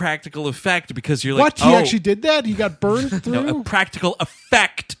rad practical effect because you're like, what? He actually did that? He got burned through? no, a practical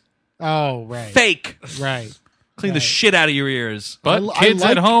effect. Oh, right. Fake. Right. Clean the shit out of your ears. But I kids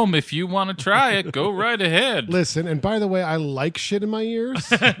like- at home, if you want to try it, go right ahead. Listen, and by the way, I like shit in my ears.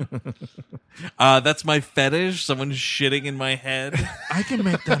 That's my fetish. Someone shitting in my head. I can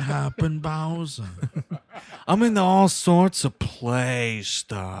make that happen, Bowser. I'm into all sorts of play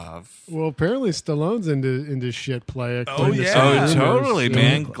stuff. Well, apparently Stallone's into shit play. according to yeah. some Oh, rumors. totally, Yeah.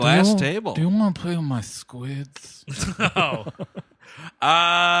 man. Glass Do you- table. Do you want to play with my squids?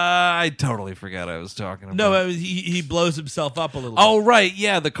 I totally forgot I was talking about. No, he blows himself up a little Oh, right.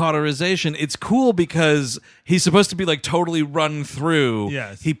 Yeah, the cauterization. It's cool because he's supposed to be like totally run through.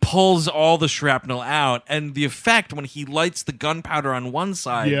 Yes. He pulls all the shrapnel out. And the effect when he lights the gunpowder on one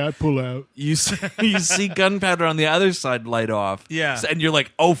side, Yeah, I pull out. you see gunpowder on the other side light off. Yeah. And you're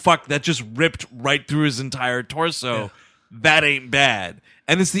like, oh, fuck, that just ripped right through his entire torso. Yeah. That ain't bad.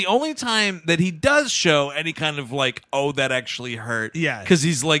 And it's the only time that he does show any kind of like, oh, that actually hurt. Yeah. Because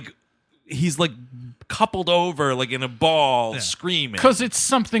he's like coupled over like in a ball screaming. Because it's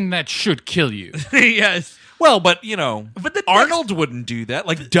something that should kill you. Yes. Well, but you know, But the Arnold wouldn't do that.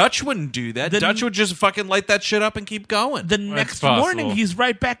 Like Dutch wouldn't do that. Dutch would just fucking light that shit up and keep going. The next possible. morning, he's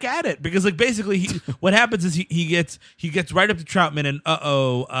right back at it because, like, basically, what happens is he gets right up to Troutman,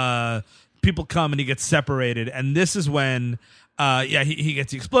 and people come and he gets separated, and this is when. He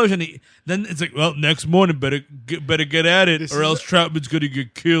gets the explosion. Then it's like, well, next morning better get at it, This or is- else Troutman's gonna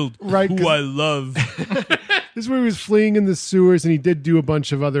get killed. Right, Who 'cause- I love. This is where he was fleeing in the sewers, and he did do a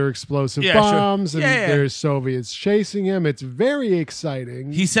bunch of other explosive Yeah, sure. bombs, and Yeah. there's Soviets chasing him. It's very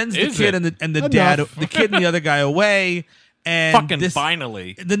exciting. He sends the Is kid it? and the dad, Enough. the kid and the other guy away. And fucking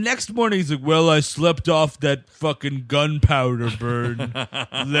finally. The next morning, he's like, well, I slept off that fucking gunpowder burn.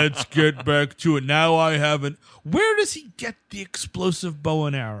 Let's get back to it. Now I haven't. Where does he get the explosive bow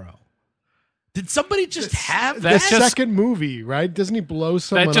and arrow? Did somebody just have the That's that? just- second movie, right? Doesn't he blow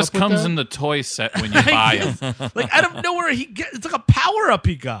someone That just up with comes that? in the toy set when you buy them. Like, I don't know where he gets. It's like a power up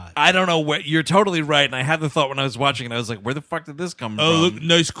he got. I don't know where you're totally right, and I had the thought when I was watching it. I was like, "Where the fuck did this come Oh, from?" look,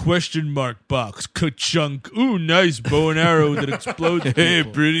 nice question mark box. Ka-chunk. Ooh, nice bow and arrow that explodes. Hey,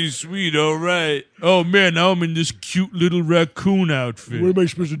 people. pretty sweet. All right. Oh, man, now I'm in this cute little raccoon outfit. What am I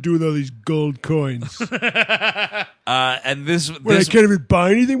supposed to do with all these gold coins? And this What, I can't even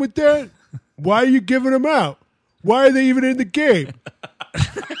buy anything with that? Why are you giving them out? Why are they even in the game?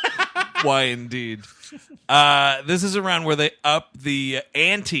 why indeed. This is around where they up the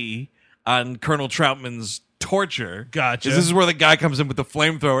ante on Colonel Troutman's torture. Gotcha. This is where the guy comes in with the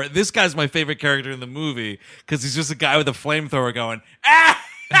flamethrower. This guy's my favorite character in the movie because he's just a guy with a flamethrower going, ah!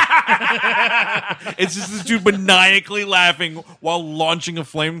 It's just this dude maniacally laughing while launching a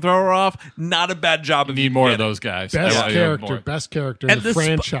flamethrower off. Not a bad job. If you Need more of get it. those guys. Best I want character more. in the this sp-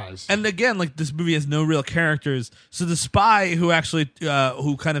 franchise. and again, like this movie has no real characters. So the spy who actually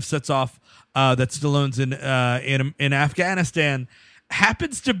who kind of sets off that Stallone's in Afghanistan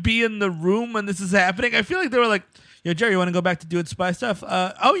happens to be in the room when this is happening. I feel like they were like, "Yo, Jerry, you want to go back to doing spy stuff?"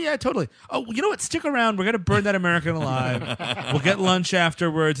 Oh yeah, totally. Oh, you know what? Stick around. We're gonna burn that American alive. We'll get lunch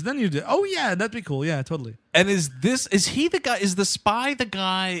afterwards. And then you do. Oh yeah, that'd be cool. Yeah, totally. And is he the guy? Is the spy the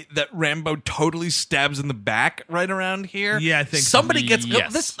guy that Rambo totally stabs in the back right around here? Yeah, I think so. somebody gets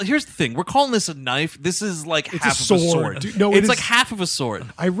Yes. this. Here's the thing: we're calling this a knife. This is like It's half a of a sword. sword. Dude, no, it it's is- like half of a sword.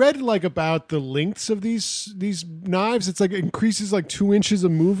 I read like about the lengths of these knives. It's like it increases like 2 inches a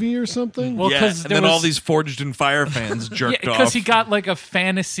movie or something. Well, Yeah, 'cause and there then all was- these forged in fire fans jerked off. Because he got like a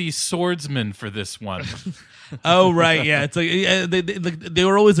fantasy swordsman for this one. Oh right, yeah. It's like they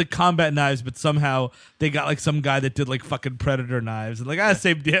were always like combat knives, but somehow they got like some guy that did like fucking predator knives, and like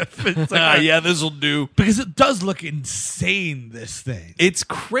same diff. It's like, yeah, this'll do. because it does look insane. This thing. It's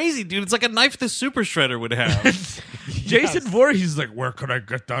crazy, dude. It's like a knife the Super Shredder would have. Jason Voorhees is like, where can I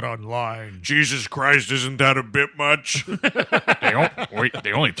get that online? Jesus Christ, isn't that a bit much?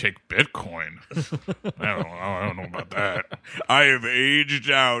 they only take Bitcoin. I don't know about that. I have aged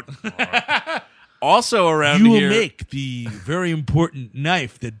out. Also around You will here, make the very important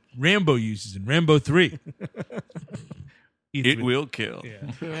knife that Rambo uses in Rambo 3. It will kill.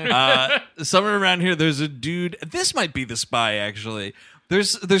 Somewhere around here, there's a dude. This might be the spy, actually.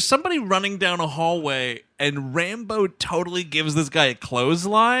 There's somebody running down a hallway, and Rambo totally gives this guy a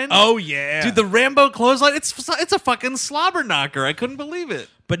clothesline. Oh yeah, dude, the Rambo clothesline. It's a fucking slobber knocker. I couldn't believe it.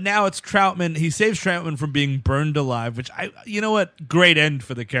 But now it's Troutman. He saves Troutman from being burned alive, which you know what? Great end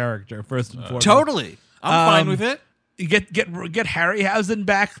for the character. First and foremost, Totally. I'm fine with it. You get Harryhausen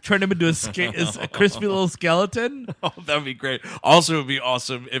back, turn him into a crispy little skeleton. Oh, that would be great. Also, it would be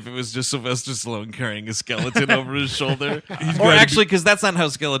awesome if it was just Sylvester Stallone carrying a skeleton over his shoulder. Or actually, because that's not how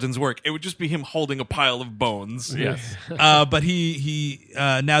skeletons work. It would just be him holding a pile of bones. Yes. But he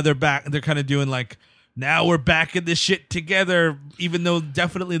now they're back. They're kind of doing like, now we're back in this shit together, even though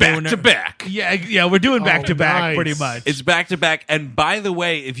definitely they were Back to back. Yeah, we're doing back to back nice. pretty much. It's back to back. And by the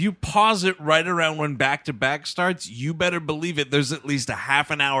way, if you pause it right around when back to back starts, you better believe it. There's at least a half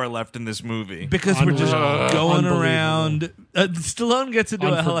an hour left in this movie. because we're just going Unbelievable. around. Stallone gets into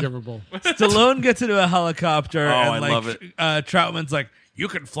Unforgivable. Stallone gets into a helicopter. Oh, and I like, love it. Troutman's like, "You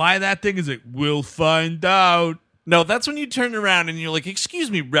can fly that thing." He's like, "We'll find out." No, that's when you turn around and you're like, excuse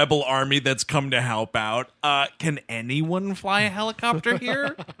me, Rebel Army that's come to help out. Can anyone fly a helicopter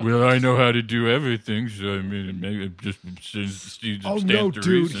here? Well, I know how to do everything, so I mean, maybe it just Oh stands no, to dude!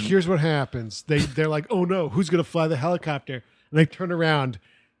 reason. Here's what happens. They're like, "Oh no, who's gonna fly the helicopter?" And they turn around,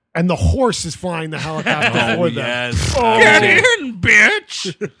 and the horse is flying the helicopter for them. yes. Oh, Get in,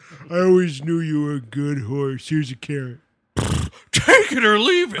 bitch! I always knew you were a good horse. Here's a carrot. Take it or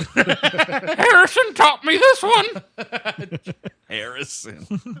leave it. Harrison taught me this one. Harrison.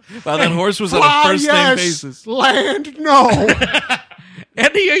 Wow, that horse was on a first name basis. Land, no.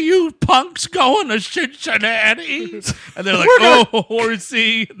 Any of you punks going to Cincinnati? And they're like, "Oh,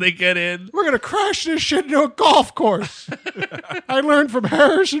 horsey!" They get in. We're gonna crash this shit into a golf course. I learned from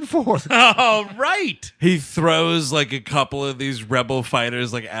Harrison Ford. Oh, right. He throws like a couple of these rebel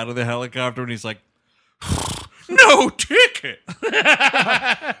fighters like out of the helicopter, and he's like, "No ticket."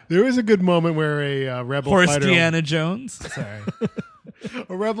 There was a good moment where a rebel Horse fighter, Deanna Jones. Sorry.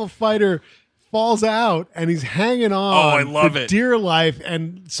 a rebel fighter falls out and he's hanging on Oh, I love for it. dear life,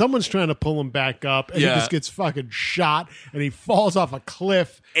 and someone's trying to pull him back up, and Yeah. he just gets fucking shot, and he falls off a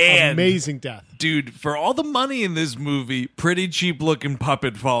cliff. And- Amazing death. Dude, for all the money in this movie, pretty cheap looking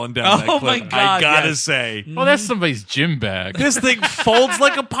puppet falling down that Oh, cliff. my God, I gotta yes. say. Well, that's somebody's gym bag. This thing folds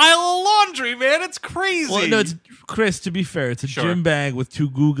like a pile of laundry, man. It's crazy. Well, no, it's Chris. To be fair, it's a Sure. gym bag with two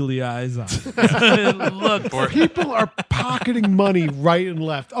googly eyes on it. Look, People are pocketing money right and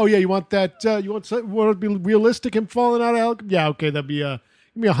left. Oh yeah, you want that? You want to be realistic? Him falling out of helicopter? Yeah, okay, that'd be give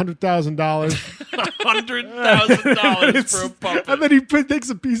me $100,000. $100,000 for a puppet. And then he takes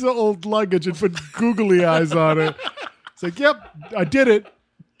a piece of old luggage and put googly eyes on it. It's like, yep, I did it.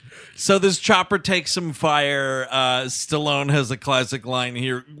 So this chopper takes some fire. Stallone has a classic line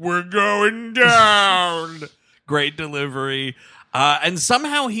here. We're going down. Great delivery. And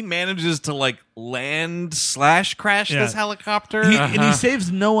somehow he manages to like land / crash this helicopter. and he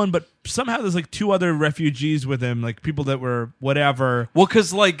saves no one, but somehow there's like two other refugees with him, like people that were whatever. Well,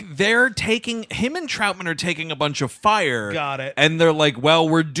 because like they're taking him and Troutman are taking a bunch of fire. Got it. And they're like, "Well,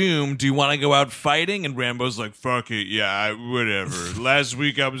 we're doomed. Do you want to go out fighting?" And Rambo's like, "Fuck it, yeah, whatever. Last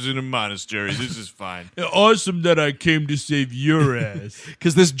week I was in a monastery. This is fine." Awesome that I came to save your ass.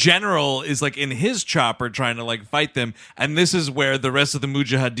 Because this general is like in his chopper trying to like fight them, and this is where the rest of the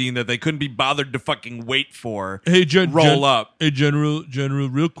Mujahideen that they couldn't be bothered to fucking wait for roll up. Hey, General,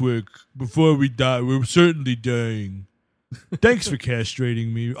 real quick, before we die, we're certainly dying. Thanks for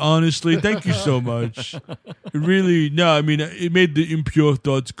castrating me. Honestly, thank you so much. It made the impure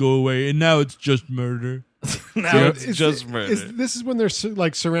thoughts go away, and now it's just murder. Now it's just murder. This is when they're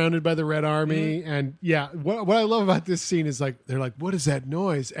like surrounded by the Red Army, and yeah, what I love about this scene is like they're like, "What is that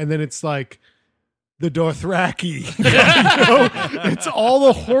noise?" And then it's like the Dothraki. It's all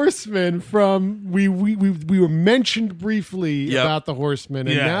the horsemen from we were mentioned briefly about the horsemen,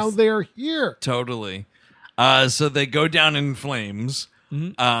 and Yes. now they're here. Totally. So they go down in flames.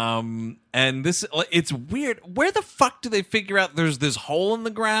 And it's weird. Where the fuck do they figure out there's this hole in the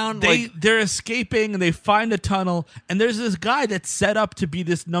ground? They're escaping and they find a tunnel, and there's this guy that's set up to be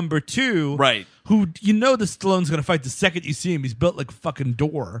this number 2, Right. Who the Stallone's gonna fight the second you see him. He's built like a fucking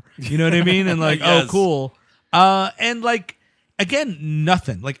door. You know what I mean? And like, Yes. oh, cool. And like, again,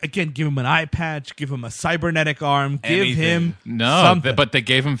 nothing. Like, again, give him an eye patch, give him a cybernetic arm, give Anything. him No, something. but they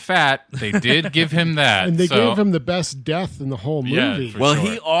gave him fat. They did give him that. And they so- gave him the best death in the whole Yeah, movie. for well, sure.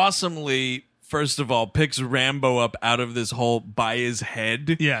 he awesomely first of all, picks Rambo up out of this hole by his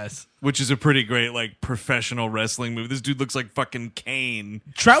head. Yes. Which is a pretty great, like, professional wrestling move. This dude looks like fucking Kane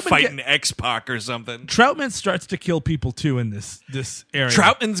Troutman fighting X-Pac or something. Troutman starts to kill people too in this area.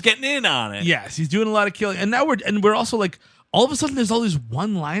 Troutman's getting in on it. Yes, he's doing a lot of killing, and now we're also like, all of a sudden there's all these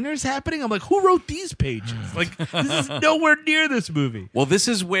one-liners happening. I'm like, who wrote these pages? Like, this is nowhere near this movie. Well, this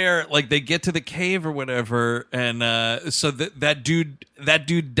is where, like, they get to the cave or whatever, and so that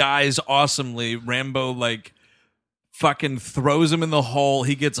dude dies awesomely. Rambo, like, fucking throws him in the hole.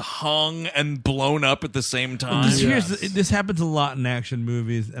 He gets hung and blown up at the same time. This happens a lot in action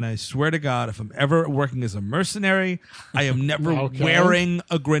movies, and I swear to God, if I'm ever working as a mercenary, I am never wearing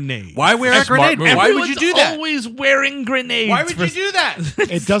a grenade. Why wear a grenade? Why would you do that? Always wearing grenades. Why would you do that?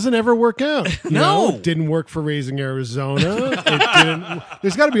 It doesn't ever work out. No. It didn't work for Raising Arizona. It didn't.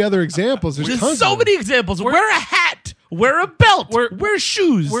 There's got to be other examples. There's There's so many examples. Wear a hat. Wear a belt. Wear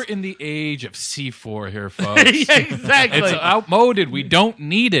shoes. We're in the age of C4 here, folks. Yeah, exactly. It's outmoded. We don't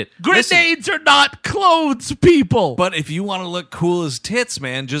need it. Grenades are not clothes, people. But if you want to look cool as tits,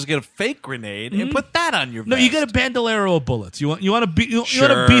 man, just get a fake grenade and put that on your vest. No, you get a bandolero of bullets. You want to beef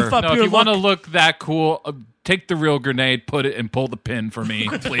up No, if your you want to look. look that cool, take the real grenade, put it, and pull the pin for me,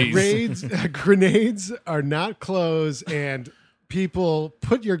 please. Grenades are not clothes, and people,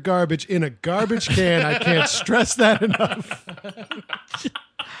 put your garbage in a garbage can. I can't stress that enough.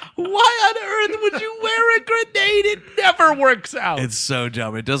 Why on earth would you wear a grenade? It never works out. It's so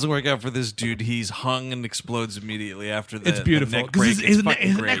dumb. It doesn't work out for this dude. He's hung and explodes immediately after the It's beautiful. the neck break. It's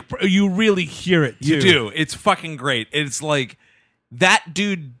fucking great. You really hear it, too. You do. It's fucking great. It's like that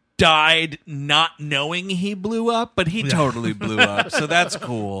dude died not knowing he blew up, but he totally blew up. So that's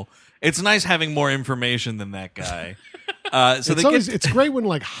cool. It's nice having more information than that guy. It's great when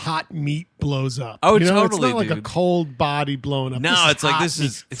like hot meat blows up. Oh, you know, totally, it's not like a dude. cold body blowing up. No, it's like hot this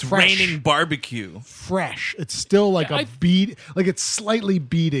is meat, it's fresh, raining barbecue. fresh. It's still like a beat, like it's slightly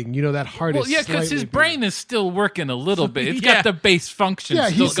beating. You know that heart Well, is. yeah, because his slightly brain is still working a little bit. It's Yeah. got the base function Yeah,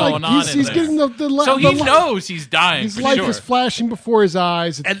 still he's going like, on he's in there. getting the So he knows he's dying. His for life sure. is flashing before his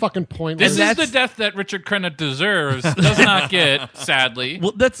eyes. It's fucking pointless. This is the death that Richard Crenna deserves. Does not get, sadly.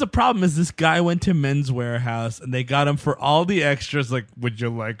 Well, that's the problem. Is this guy went to Men's Warehouse and they got him for all the extras. Like, would you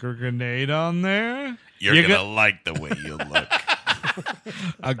like a grenade on there? You're gonna like the way you look.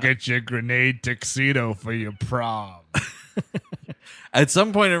 I'll get you a grenade tuxedo for your prom. At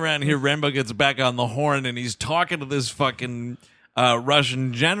some point around here, Rambo gets back on the horn and he's talking to this fucking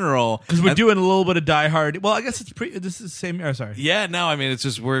Russian general. Because we're doing a little bit of Die Hard. Well, I guess it's this is the same. Oh, sorry. Yeah, no, I mean it's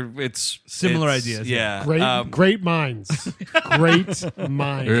just it's Similar it's- ideas, Yeah, great minds. Great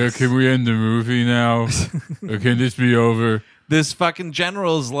minds. Can we end the movie now? Or can this be over? This fucking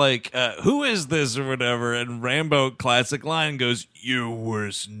general's like, who is this or whatever? And Rambo, classic line, goes, "Your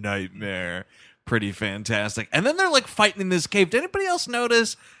worst nightmare." Pretty fantastic. And then they're like fighting in this cave. Did anybody else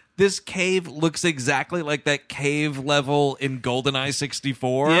notice this cave looks exactly like that cave level in GoldenEye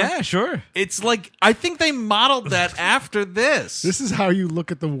 64? Yeah, sure. It's like, I think they modeled that after this. This is how you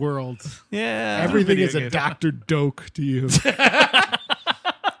look at the world. Yeah. Everything video is a game. Dr. Doke to you.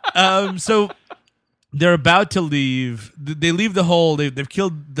 So they're about to leave. They leave the hole. They've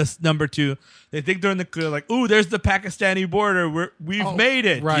killed this number 2. They think they're in the clear. Like, ooh, there's the Pakistani border. We've made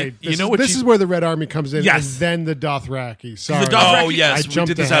it. Right. You know what this you- is where the Red Army comes in, Yes. and then the Dothraki. Sorry. Dothraki- Oh, yes. I We jumped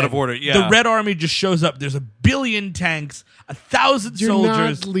did this out of ahead. order. Yeah. The Red Army just shows up. There's 1 billion tanks, 1,000 You're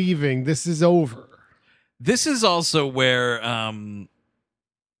soldiers. not leaving. This is over. This is also where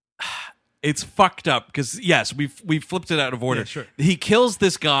it's fucked up because yes, we flipped it out of order. Yeah, sure. He kills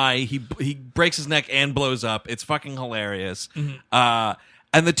this guy. He breaks his neck and blows up. It's fucking hilarious.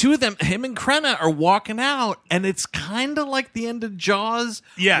 And the two of them, him and Krenna, are walking out, and it's kind of like the end of Jaws.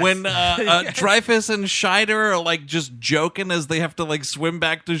 Yes. When Dreyfus and Scheider are like just joking as they have to like swim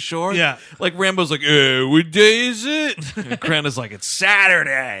back to shore. Yeah. Like Rambo's like, what day is it? And Krenna's like, it's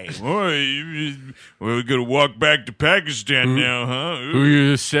Saturday. Boy, we're gonna walk back to Pakistan now, huh? Who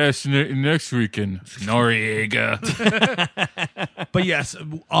you assassinating next weekend? Noriega. But yes,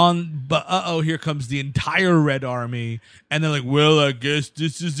 here comes the entire Red Army, and they're like, well, I guess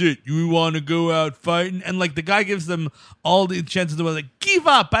this is it. You want to go out fighting? And like the guy gives them all the chances to like, give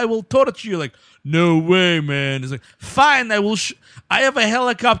up, I will torture you. Like, no way, man. It's like, fine, I will. I have a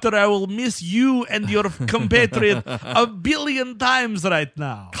helicopter. I will miss you and your compatriot 1 billion times right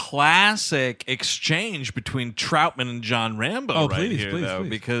now. Classic exchange between Troutman and John Rambo Oh, right please, here, please, though, please.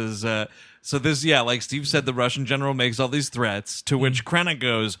 because so this, yeah, like Steve said, the Russian general makes all these threats, to which Krenna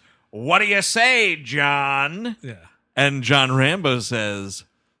goes, "What do you say, John?" Yeah. And John Rambo says,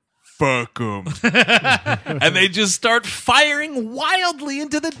 fuck them. And they just start firing wildly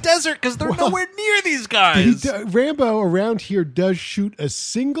into the desert because they're nowhere near these guys. Rambo around here does shoot a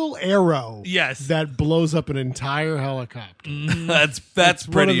single arrow. Yes. That blows up an entire helicopter. That's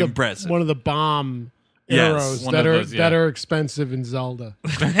pretty impressive. One of the bomb Yes, arrows one that of are those, yeah. that are expensive in Zelda.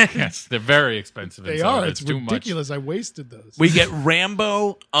 Yes, they're very expensive. They inside. are. It's too ridiculous. I wasted those. We get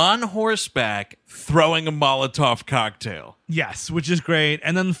Rambo on horseback throwing a Molotov cocktail. Yes, which is great.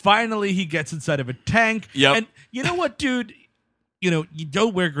 And then finally he gets inside of a tank. Yep. And you know what, dude? You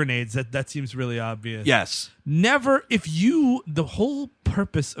don't wear grenades. That seems really obvious. Yes. Never, the whole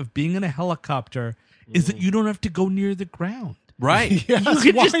purpose of being in a helicopter is that you don't have to go near the ground. Right. Yes, You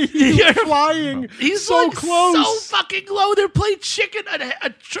can why just- are you flying He's so like close? so fucking low. They're playing chicken.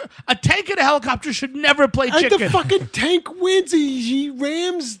 A tank and a helicopter should never play And chicken. the fucking tank wins. He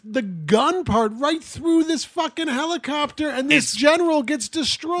rams the gun part right through this fucking helicopter, and this general gets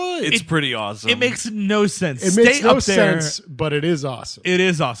destroyed. It's pretty awesome. It makes no sense. It Stay makes no up there. sense, but it is awesome. It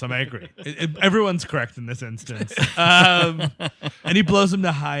is awesome. I agree. Everyone's correct in this instance. And he blows him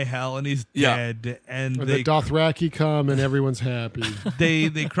to high hell, and he's Yeah. dead. And Or they the Dothraki come, and everyone's happy.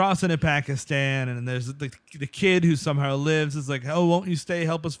 they cross into Pakistan, and there's the kid who somehow lives is like, oh, won't you stay,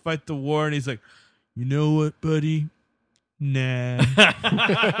 help us fight the war? And he's like, you know what, buddy? Nah.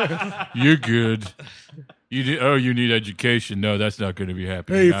 You're good. You need education. No, that's not going to be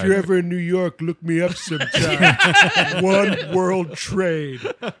happening. Hey, if you're either. ever in New York, look me up sometime. One World Trade.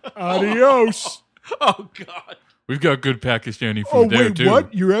 Adios. Oh, God. We've got good Pakistani Oh, food there wait, too.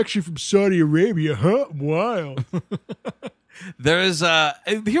 what? You're actually from Saudi Arabia, huh? Wild. Here's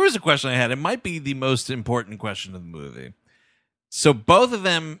a question I had. It might be the most important question of the movie. So both of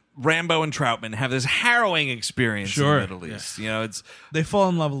them, Rambo and Troutman, have this harrowing experience Sure. in the Middle East. You know, it's They fall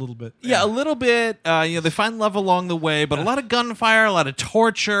in love a little bit. a little bit. They find love along the way, but a lot of gunfire, a lot of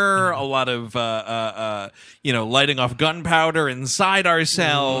torture, a lot of lighting off gunpowder inside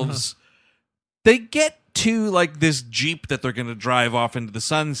ourselves. They get to like this Jeep that they're going to drive off into the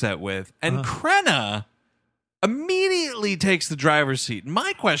sunset with, and Krenna immediately takes the driver's seat.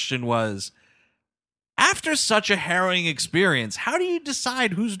 My question was, after such a harrowing experience, how do you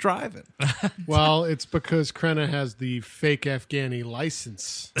decide who's driving? Well, it's because Krenna has the fake Afghani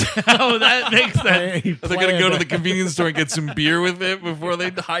license. Oh, that makes sense. They're going to go to the convenience store and get some beer with it before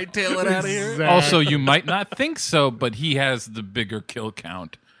they hightail it out of here? Also, you might not think so, but he has the bigger kill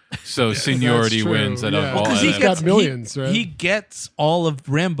count. So seniority That's true, wins out yeah. of all Because of he's that. got millions, right? He gets all of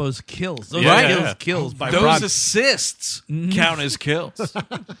Rambo's kills. Those Yeah, are yeah. kills by Those proxy. assists count as kills.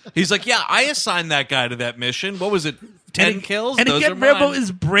 He's like, yeah, I assigned that guy to that mission. What was it? 10 kills? And Those again, are mine. Rambo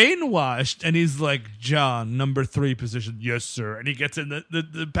is brainwashed, and he's like, John, number 3 position, yes, sir. And he gets in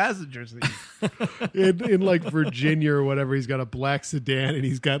the passenger seat. in like Virginia or whatever, he's got a black sedan, and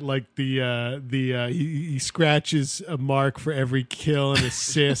he's got like he scratches a mark for every kill and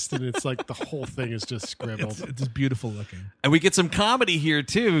assist, and it's like the whole thing is just scribbled. It's just beautiful looking. And we get some comedy here,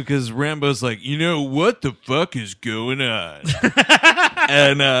 too, because Rambo's like, you know, what the fuck is going on?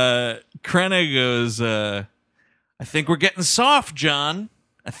 And Krenna goes, I think we're getting soft, John.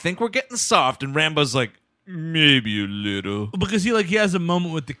 I think we're getting soft. And Rambo's like, maybe a little. Because he has a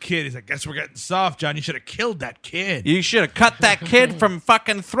moment with the kid. He's like, guess we're getting soft, John. You should have killed that kid. You should have cut that kid from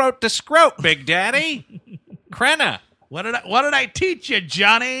fucking throat to scrote, Big Daddy. Krenna. What did I teach you,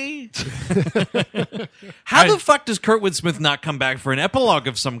 Johnny? How the fuck does Kurtwood Smith not come back for an epilogue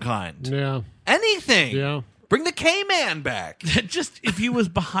of some kind? Yeah, Anything. yeah. Bring the K-Man back. Just if he was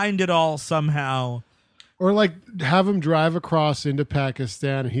behind it all somehow. Or like have him drive across into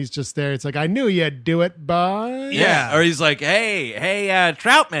Pakistan, and he's just there. It's like, I knew you'd do it, boy. Yeah. Or he's like, hey,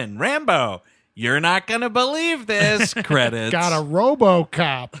 Troutman, Rambo, you're not going to believe this. Credits. Got a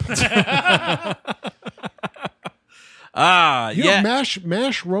RoboCop. You know, mash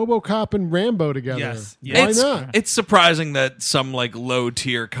RoboCop and Rambo together. Yes. Why it's, not? It's surprising that some like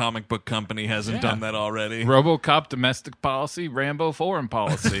low-tier comic book company hasn't done that already. RoboCop domestic policy, Rambo foreign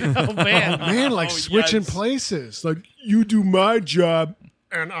policy. Oh, man. Man, like switching places. Like, you do my job,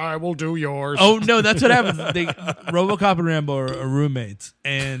 and I will do yours. Oh, no, that's what happens. RoboCop and Rambo are roommates.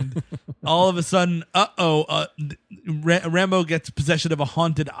 And all of a sudden, Rambo gets possession of a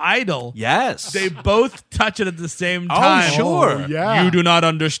haunted idol. Yes. They both touch it at the same time. sure. Oh, yeah. You do not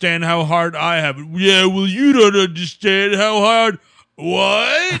understand how hard I have it. Yeah, well, you don't understand how hard.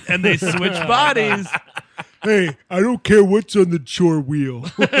 What? And they switch bodies. Hey, I don't care what's on the chore wheel.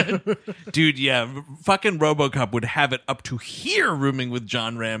 Dude, yeah, fucking RoboCop would have it up to here rooming with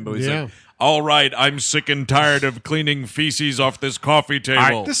John Rambo. He's Yeah. like, all right, I'm sick and tired of cleaning feces off this coffee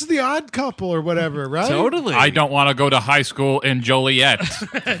table. This is the Odd Couple or whatever, right? Totally. I don't want to go to high school in Joliet.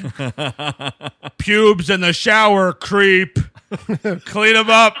 Pubes in the shower, creep. Clean them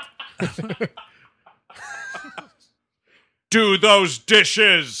up. do those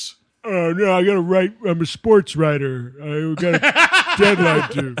dishes. Oh, no, I got to write. I'm a sports writer. I got a deadline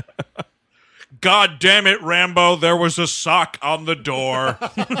to. God damn it, Rambo, there was a sock on the door.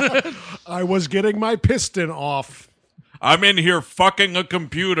 I was getting my piston off. I'm in here fucking a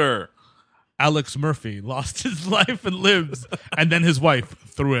computer. Alex Murphy lost his life and limbs, and then his wife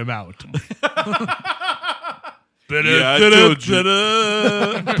threw him out. Yeah, I told you.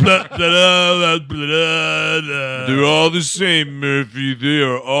 They're all the same, Murphy. They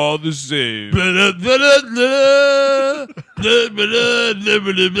are all the same.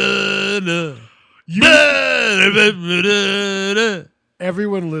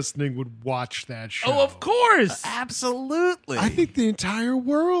 Everyone listening would watch that show. Oh, of course. Absolutely. I think the entire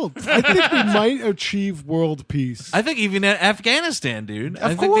world. I think we might achieve world peace. I think even in Afghanistan, dude. I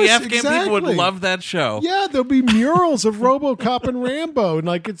think course, the Afghan people would exactly. love that show. Yeah, there'll be murals of RoboCop and Rambo, and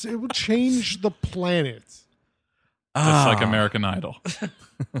like it will change the planet. Just like American Idol.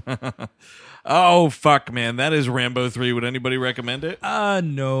 Oh, fuck, man. That is Rambo 3. Would anybody recommend it?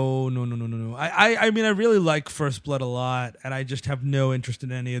 No. I mean, I really like First Blood a lot, and I just have no interest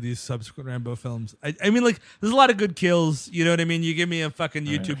in any of these subsequent Rambo films. I mean, like, there's a lot of good kills. You know what I mean? You give me a fucking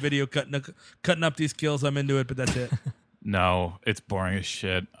YouTube video cutting up these kills, I'm into it, but that's it. No, it's boring as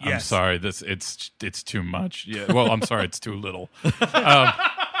shit. I'm Yes. sorry. It's too much. Yeah. Well, I'm sorry. It's too little.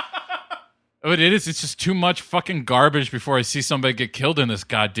 It is. It's just too much fucking garbage before I see somebody get killed in this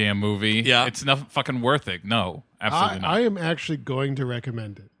goddamn movie. Yeah. It's not fucking worth it. No, absolutely not. I am actually going to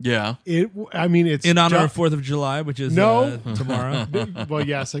recommend it. Yeah. I mean, it's In honor of 4th of July, which is No. tomorrow. Well,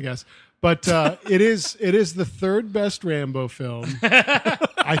 yes, I guess. But it is the third best Rambo film.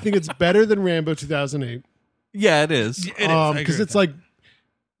 I think it's better than Rambo 2008 Yeah, it is. It is. I agree because with it's that. like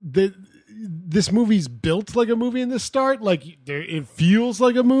this movie's built like a movie in the start. Like it feels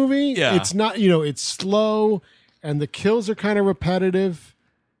like a movie. Yeah. It's not. It's slow and the kills are kind of repetitive.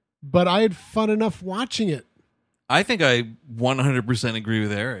 But I had fun enough watching it. I think I 100% agree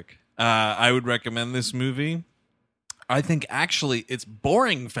with Eric. I would recommend this movie. I think actually its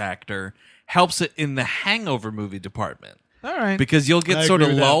boring factor helps it in the hangover movie department. All right. Because you'll get I sort of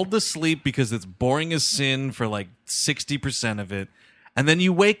agree with that. lulled to sleep because it's boring as sin for like 60% of it. And then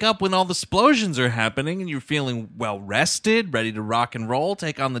you wake up when all the explosions are happening and you're feeling well rested, ready to rock and roll,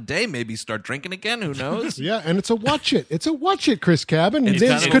 take on the day, maybe start drinking again. Who knows? Yeah, and it's a watch it. It's a watch it, Chris Cabin. It's This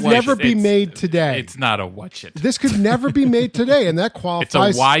not a could watch never it. be It's- made today. It's not a watch it. This could never be made today, and that It's a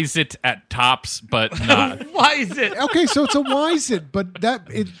qualifies. wise it at tops, but not. Why is it? Okay, so it's a wise it, but that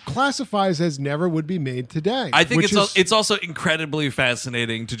it classifies as never would be made today. I think which it's also incredibly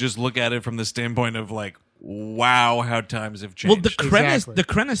fascinating to just look at it from the standpoint of like, wow, how times have changed. Well, Exactly. the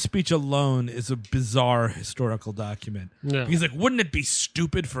Krennis speech alone is a bizarre historical document. Yeah. He's like, wouldn't it be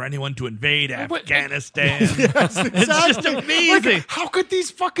stupid for anyone to invade What- Afghanistan? It's just amazing. Like, how could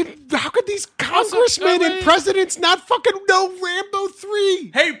these congressmen and presidents not fucking know Rambo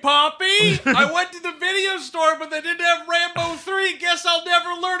 3? Hey, Poppy, I went to the video store, but they didn't have Rambo 3. Guess I'll never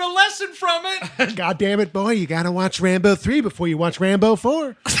learn a lesson from it. God damn it, boy, you gotta watch Rambo 3 before you watch Rambo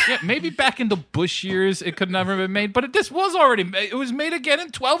 4. Yeah, maybe back in the Bush years it could never have been made, but this was already made. It was made again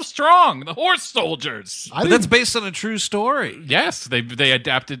in 12 Strong, the horse soldiers. I But that's didn't, based on a true story. Yes, they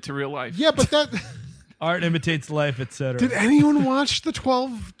adapted to real life. yeah, but that Art imitates life, etc. did anyone watch the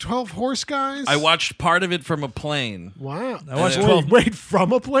 12 horse guys? I watched part of it from a plane. Wow. I watched Wait, 12 Wait,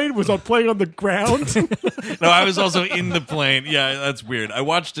 from a plane? Was I playing on the ground? No, I was also in the plane. Yeah, that's weird. I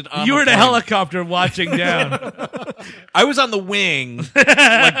watched it on You the were in a plane. helicopter watching down. I was on the wing,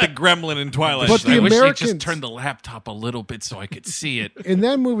 like the gremlin in Twilight. But Zone. the I wish they Americans- just turned the laptop a little bit so I could see it. In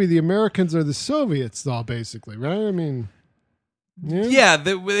that movie, the Americans are the Soviets, all basically, right? I mean, Yeah,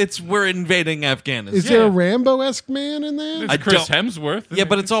 we're invading Afghanistan. is there a Rambo-esque man in there? I Chris don't- Hemsworth. Yeah,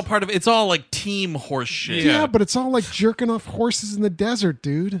 but it's all part of it's all like team horse shit. Yeah, but it's all like jerking off horses in the desert,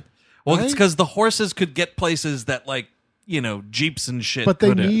 dude. Well, right? it's because the horses could get places that like jeeps and shit. But they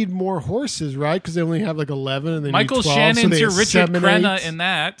couldn't. need more horses, right? Because they only have like 11 and they Michael need 12. Shannon's so they your have Richard 7, Crenna 8. in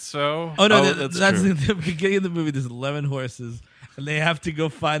that, so Oh, no, Oh, that's that's true. the beginning of the movie. There's 11 horses, and they have to go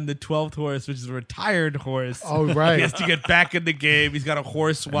find the 12th horse, which is a retired horse. Oh, He right. has to get back in the game. He's got a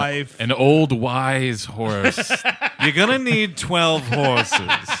horse wife. an old wise horse. You're gonna need 12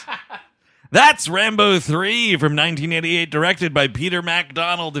 horses. That's Rambo 3 from 1988, directed by Peter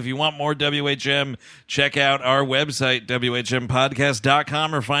MacDonald. If you want more WHM, check out our website,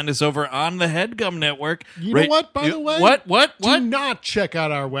 WHMpodcast.com, or find us over on the HeadGum Network. You know what, by the way? What? Do not check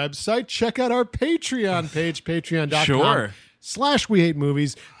out our website. Check out our Patreon page, patreon.com. Sure. /We Hate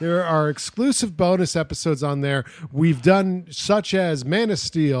Movies. There are exclusive bonus episodes on there. We've done such as Man of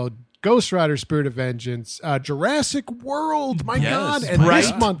Steel, Ghost Rider: Spirit of Vengeance, Jurassic World. My God! And Bright,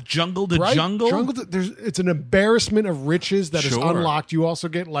 this month, Jungle to Bright, Jungle. It's an embarrassment of riches that is Sure. unlocked. You also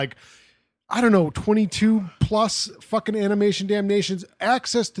get 22 plus fucking Animation Damnations,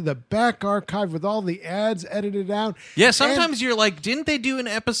 access to the back archive with all the ads edited out. Yeah, sometimes you're like, didn't they do an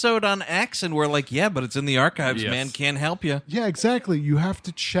episode on X? And we're like, yeah, but it's in the archives, Yes. man. Can't help you. Yeah, exactly. You have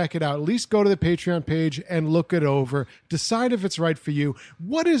to check it out. At least go to the Patreon page and look it over. Decide if it's right for you.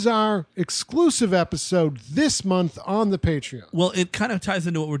 What is our exclusive episode this month on the Patreon? Well, it kind of ties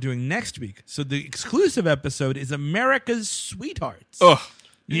into what we're doing next week. So the exclusive episode is America's Sweethearts. Ugh.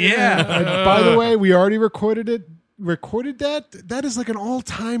 Yeah. And by the way, we already recorded it. Recorded that? That is like an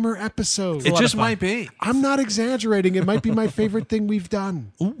all-timer episode. It just might be. I'm not exaggerating. It might be my favorite thing we've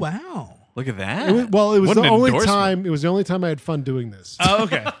done. Oh, wow. Look at that. It was What the an only endorsement. time. It was the only time I had fun doing this. Oh,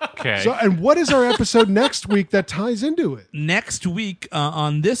 okay. Okay. So, and what is our episode next week that ties into it? Next week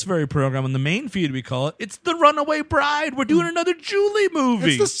on this very program, on the main feed, we call it, it's The Runaway Bride. We're doing another Julie movie.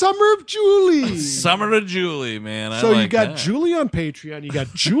 It's the Summer of Julie. Summer to Julie, man. I So you like got that. Julie on Patreon, you got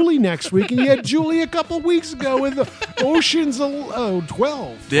Julie next week, and you had Julie a couple weeks ago with Ocean's 12.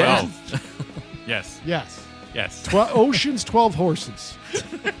 Yeah. yes. Yes. Yes. Ocean's 12 Horses.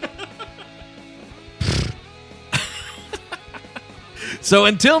 So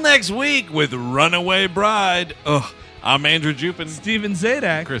until next week with Runaway Bride, I'm Andrew Jupin. Steven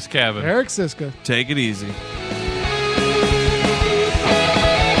Zadak. Chris Cabin. Eric Siska. Take it easy.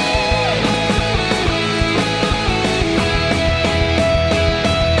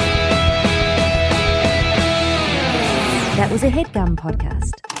 That was a HeadGum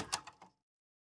podcast.